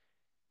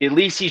at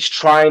least he's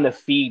trying to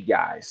feed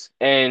guys.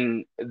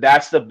 And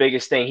that's the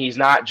biggest thing. He's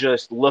not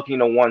just looking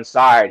to one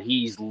side.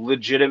 He's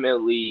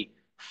legitimately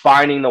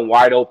finding the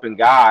wide open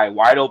guy,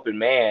 wide open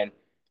man,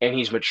 and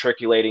he's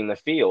matriculating the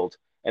field.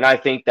 And I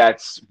think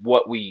that's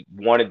what we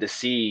wanted to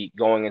see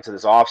going into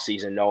this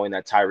offseason, knowing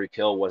that Tyreek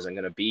Hill wasn't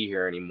going to be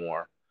here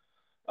anymore.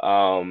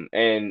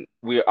 And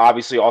we're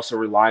obviously also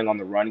relying on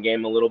the run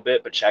game a little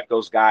bit.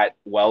 Pacheco's got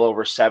well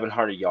over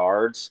 700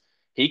 yards.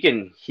 He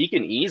can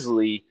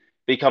easily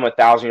become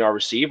 1,000-yard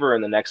receiver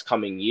in the next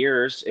coming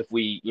years if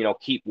we,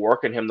 keep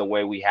working him the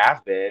way we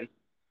have been.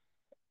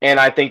 And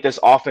I think this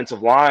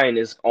offensive line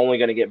is only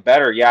going to get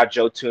better. Yeah,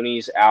 Joe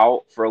Tooney's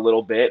out for a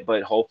little bit,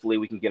 but hopefully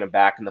we can get him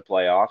back in the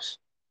playoffs.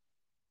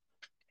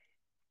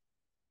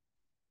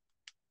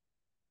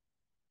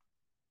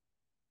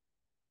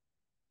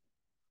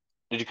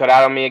 Did you cut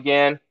out on me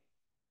again?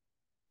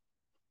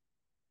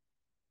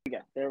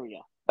 There we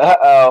go.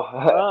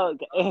 Uh-oh.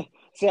 Okay.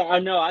 So I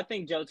know. I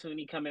think Joe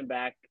Tooney coming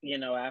back,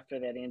 after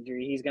that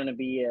injury, he's gonna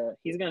be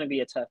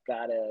a tough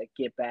guy to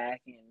get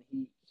back,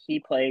 and he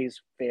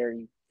plays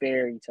very,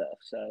 very tough.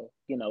 So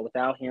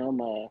without him,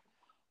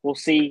 we'll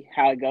see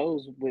how it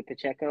goes with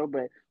Pacheco.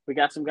 But we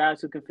got some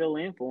guys who can fill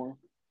in for him.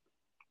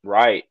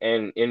 Right.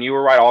 And you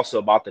were right also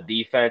about the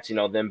defense,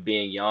 them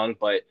being young,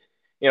 but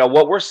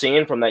what we're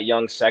seeing from that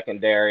young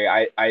secondary,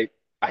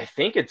 I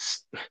think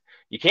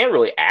you can't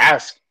really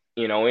ask,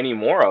 any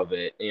more of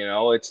it.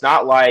 It's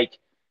not like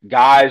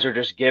guys are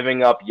just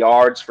giving up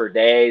yards for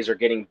days or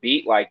getting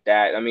beat like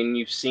that. I mean,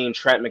 you've seen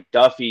Trent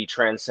McDuffie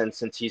transcend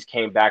since he's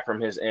came back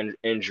from his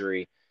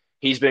injury.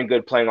 He's been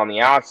good playing on the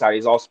outside.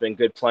 He's also been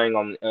good playing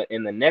on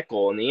in the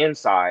nickel and the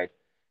inside.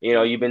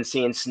 You've been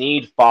seeing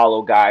Snead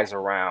follow guys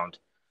around.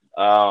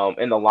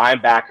 And the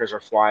linebackers are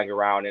flying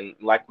around. And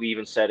like we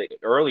even said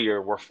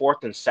earlier, we're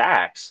fourth in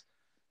sacks.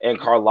 And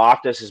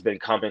Karlaftis has been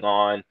coming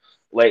on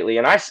lately.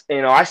 And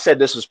I said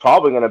this was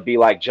probably going to be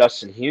like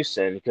Justin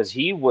Houston because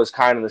he was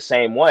kind of the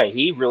same way.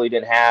 He really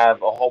didn't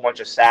have a whole bunch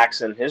of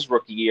sacks in his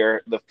rookie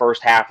year, the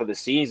first half of the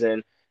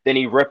season. Then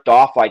he ripped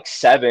off like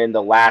 7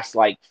 the last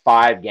like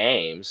 5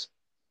 games.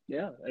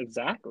 Yeah,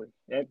 exactly.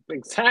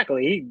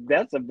 Exactly.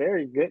 That's a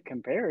very good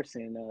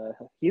comparison.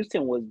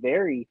 Houston was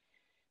very,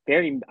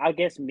 very, I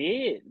guess,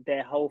 mid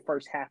that whole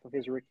first half of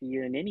his rookie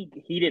year, and then he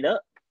heated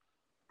up.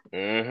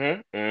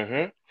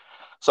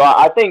 So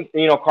I think,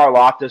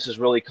 Karlaftis is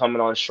really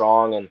coming on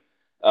strong, and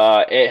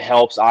it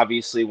helps,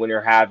 obviously, when you're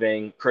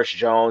having Chris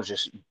Jones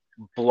just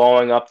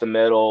blowing up the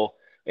middle,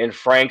 and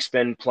Frank's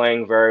been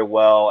playing very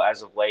well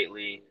as of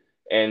lately,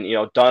 and,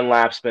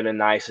 Dunlap's been a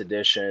nice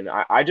addition.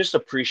 I just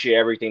appreciate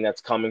everything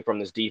that's coming from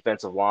this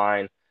defensive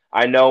line.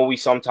 I know we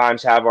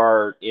sometimes have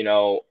our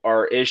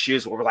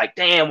issues where we're like,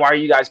 damn, why are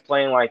you guys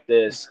playing like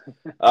this?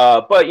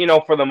 But,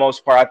 for the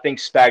most part, I think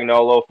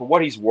Spagnuolo, for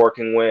what he's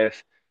working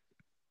with,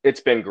 it's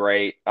been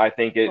great. I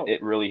think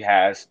it really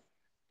has.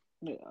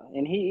 Yeah,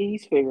 and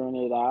he's figuring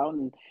it out.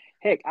 And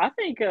heck, I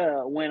think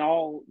when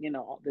all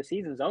the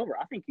season's over,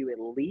 I think you at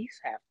least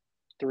have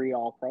 3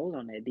 All Pros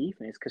on that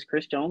defense because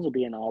Chris Jones will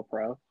be an All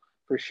Pro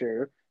for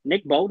sure.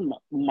 Nick Bolton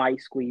might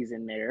squeeze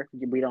in there.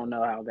 We don't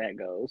know how that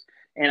goes.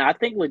 And I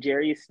think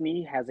L'Jarius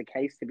Sneed has a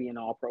case to be an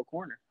All Pro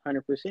corner,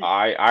 100%.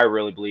 I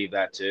really believe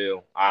that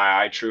too.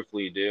 I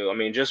truthfully do. I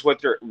mean, just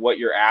what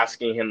you're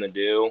asking him to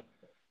do.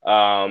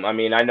 I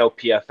mean, I know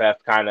PFF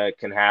kind of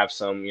can have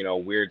some,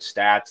 weird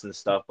stats and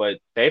stuff, but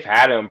they've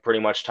had him pretty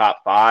much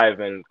top 5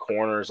 in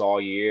corners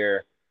all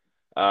year.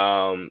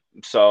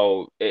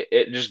 So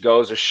it just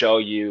goes to show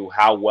you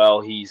how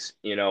well he's,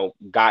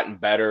 gotten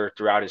better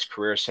throughout his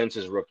career since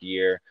his rookie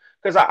year.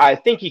 Because I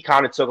think he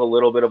kind of took a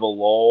little bit of a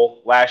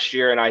lull last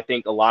year, and I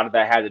think a lot of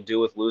that had to do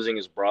with losing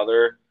his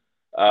brother.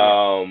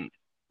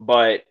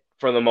 But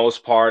for the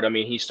most part, I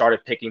mean, he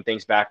started picking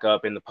things back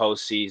up in the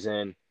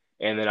postseason.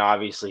 And then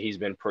obviously he's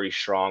been pretty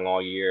strong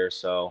all year.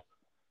 So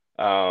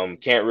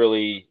can't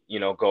really,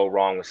 go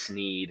wrong with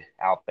Sneed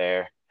out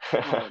there.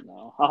 Oh,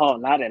 no. Oh,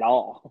 not at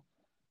all.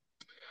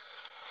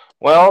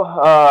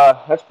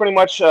 Well, that's pretty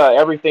much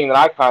everything that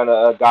I kind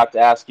of got to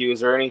ask you.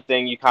 Is there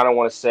anything you kind of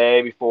want to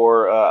say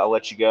before I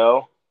let you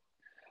go?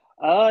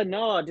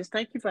 No, just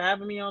thank you for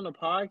having me on the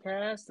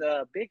podcast.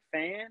 Big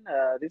fan.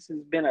 This has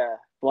been a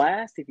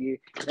blast. If you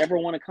ever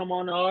want to come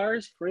on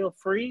ours, feel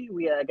free.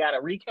 We got a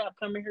recap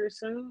coming here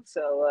soon,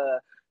 so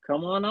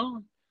come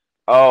on.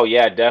 Oh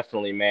yeah,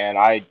 definitely, man.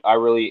 I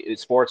really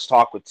Sports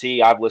Talk with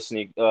T. I've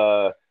listened to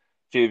a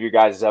few of your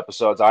guys'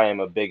 episodes. I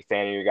am a big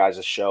fan of your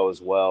guys' show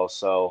as well.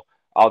 So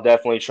I'll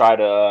definitely try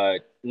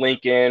to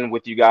link in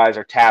with you guys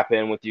or tap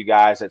in with you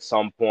guys at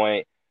some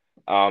point.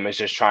 It's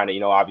just trying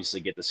to, obviously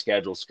get the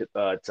schedules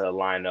to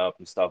line up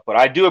and stuff. But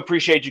I do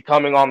appreciate you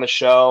coming on the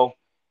show.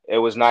 It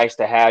was nice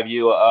to have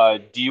you.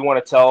 Do you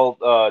want to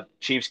tell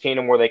Chiefs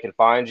Kingdom where they can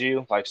find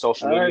you, like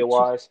social media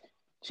wise?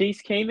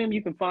 Chiefs Kingdom,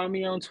 you can find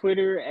me on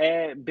Twitter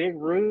at Big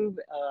Rube,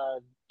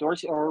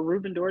 Dorsey, or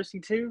Ruben Dorsey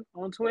too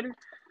on Twitter.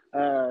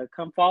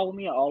 Come follow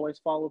me. I always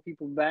follow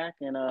people back,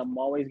 and I'm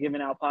always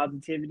giving out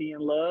positivity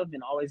and love,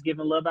 and always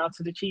giving love out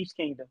to the Chiefs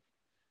Kingdom.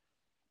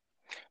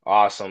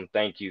 Awesome.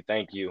 Thank you.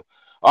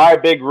 All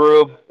right, Big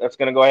Rube. That's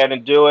going to go ahead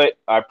and do it.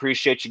 I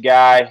appreciate you,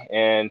 guy.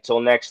 And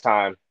until next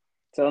time.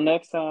 Till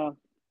next time.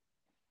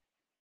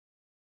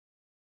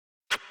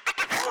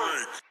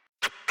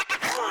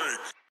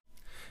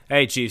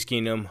 Hey, Chiefs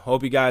Kingdom.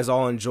 Hope you guys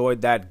all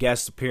enjoyed that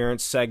guest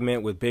appearance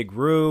segment with Big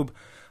Rube.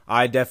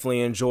 I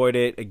definitely enjoyed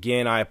it.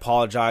 Again, I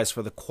apologize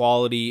for the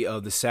quality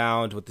of the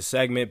sound with the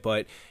segment,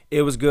 but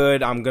it was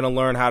good. I'm going to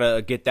learn how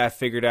to get that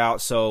figured out,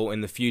 so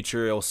in the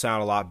future it'll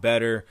sound a lot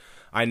better.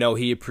 I know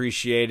he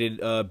appreciated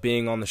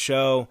being on the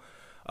show.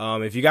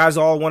 If you guys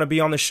all want to be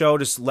on the show,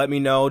 just let me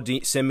know.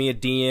 Send me a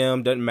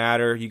DM. Doesn't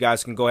matter. You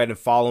guys can go ahead and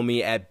follow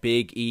me at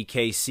Big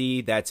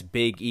EKC. That's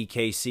Big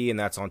EKC, and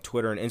that's on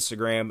Twitter and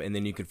Instagram. And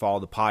then you can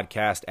follow the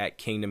podcast at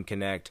Kingdom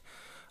Connect.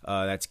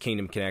 That's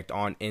Kingdom Connect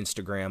on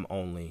Instagram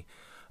only.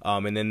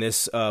 And then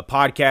this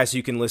podcast,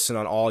 you can listen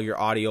on all your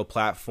audio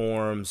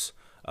platforms.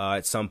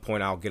 At some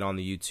point, I'll get on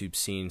the YouTube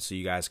scene so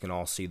you guys can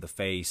all see the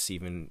face,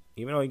 even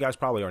though you guys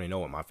probably already know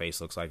what my face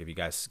looks like if you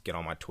guys get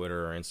on my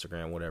Twitter or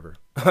Instagram, whatever.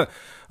 All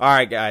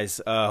right, guys.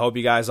 Hope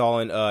you guys all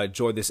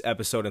enjoyed this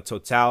episode in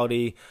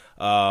totality.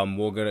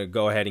 We're going to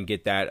go ahead and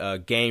get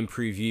that game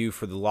preview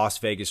for the Las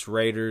Vegas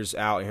Raiders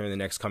out here in the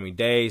next coming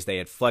days. They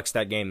had flexed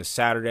that game to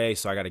Saturday,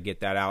 so I got to get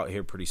that out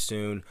here pretty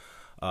soon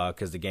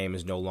because the game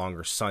is no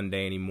longer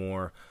Sunday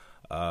anymore.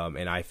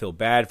 And I feel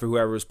bad for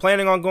whoever was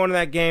planning on going to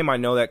that game. I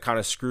know that kind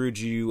of screwed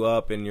you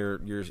up in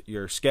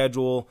your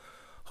schedule.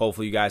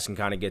 Hopefully you guys can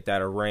kind of get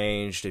that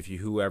arranged if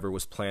whoever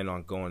was planning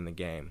on going to the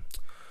game.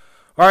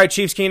 All right,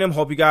 Chiefs Kingdom,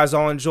 hope you guys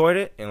all enjoyed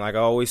it. And like I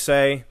always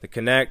say, the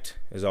connect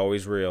is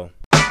always real.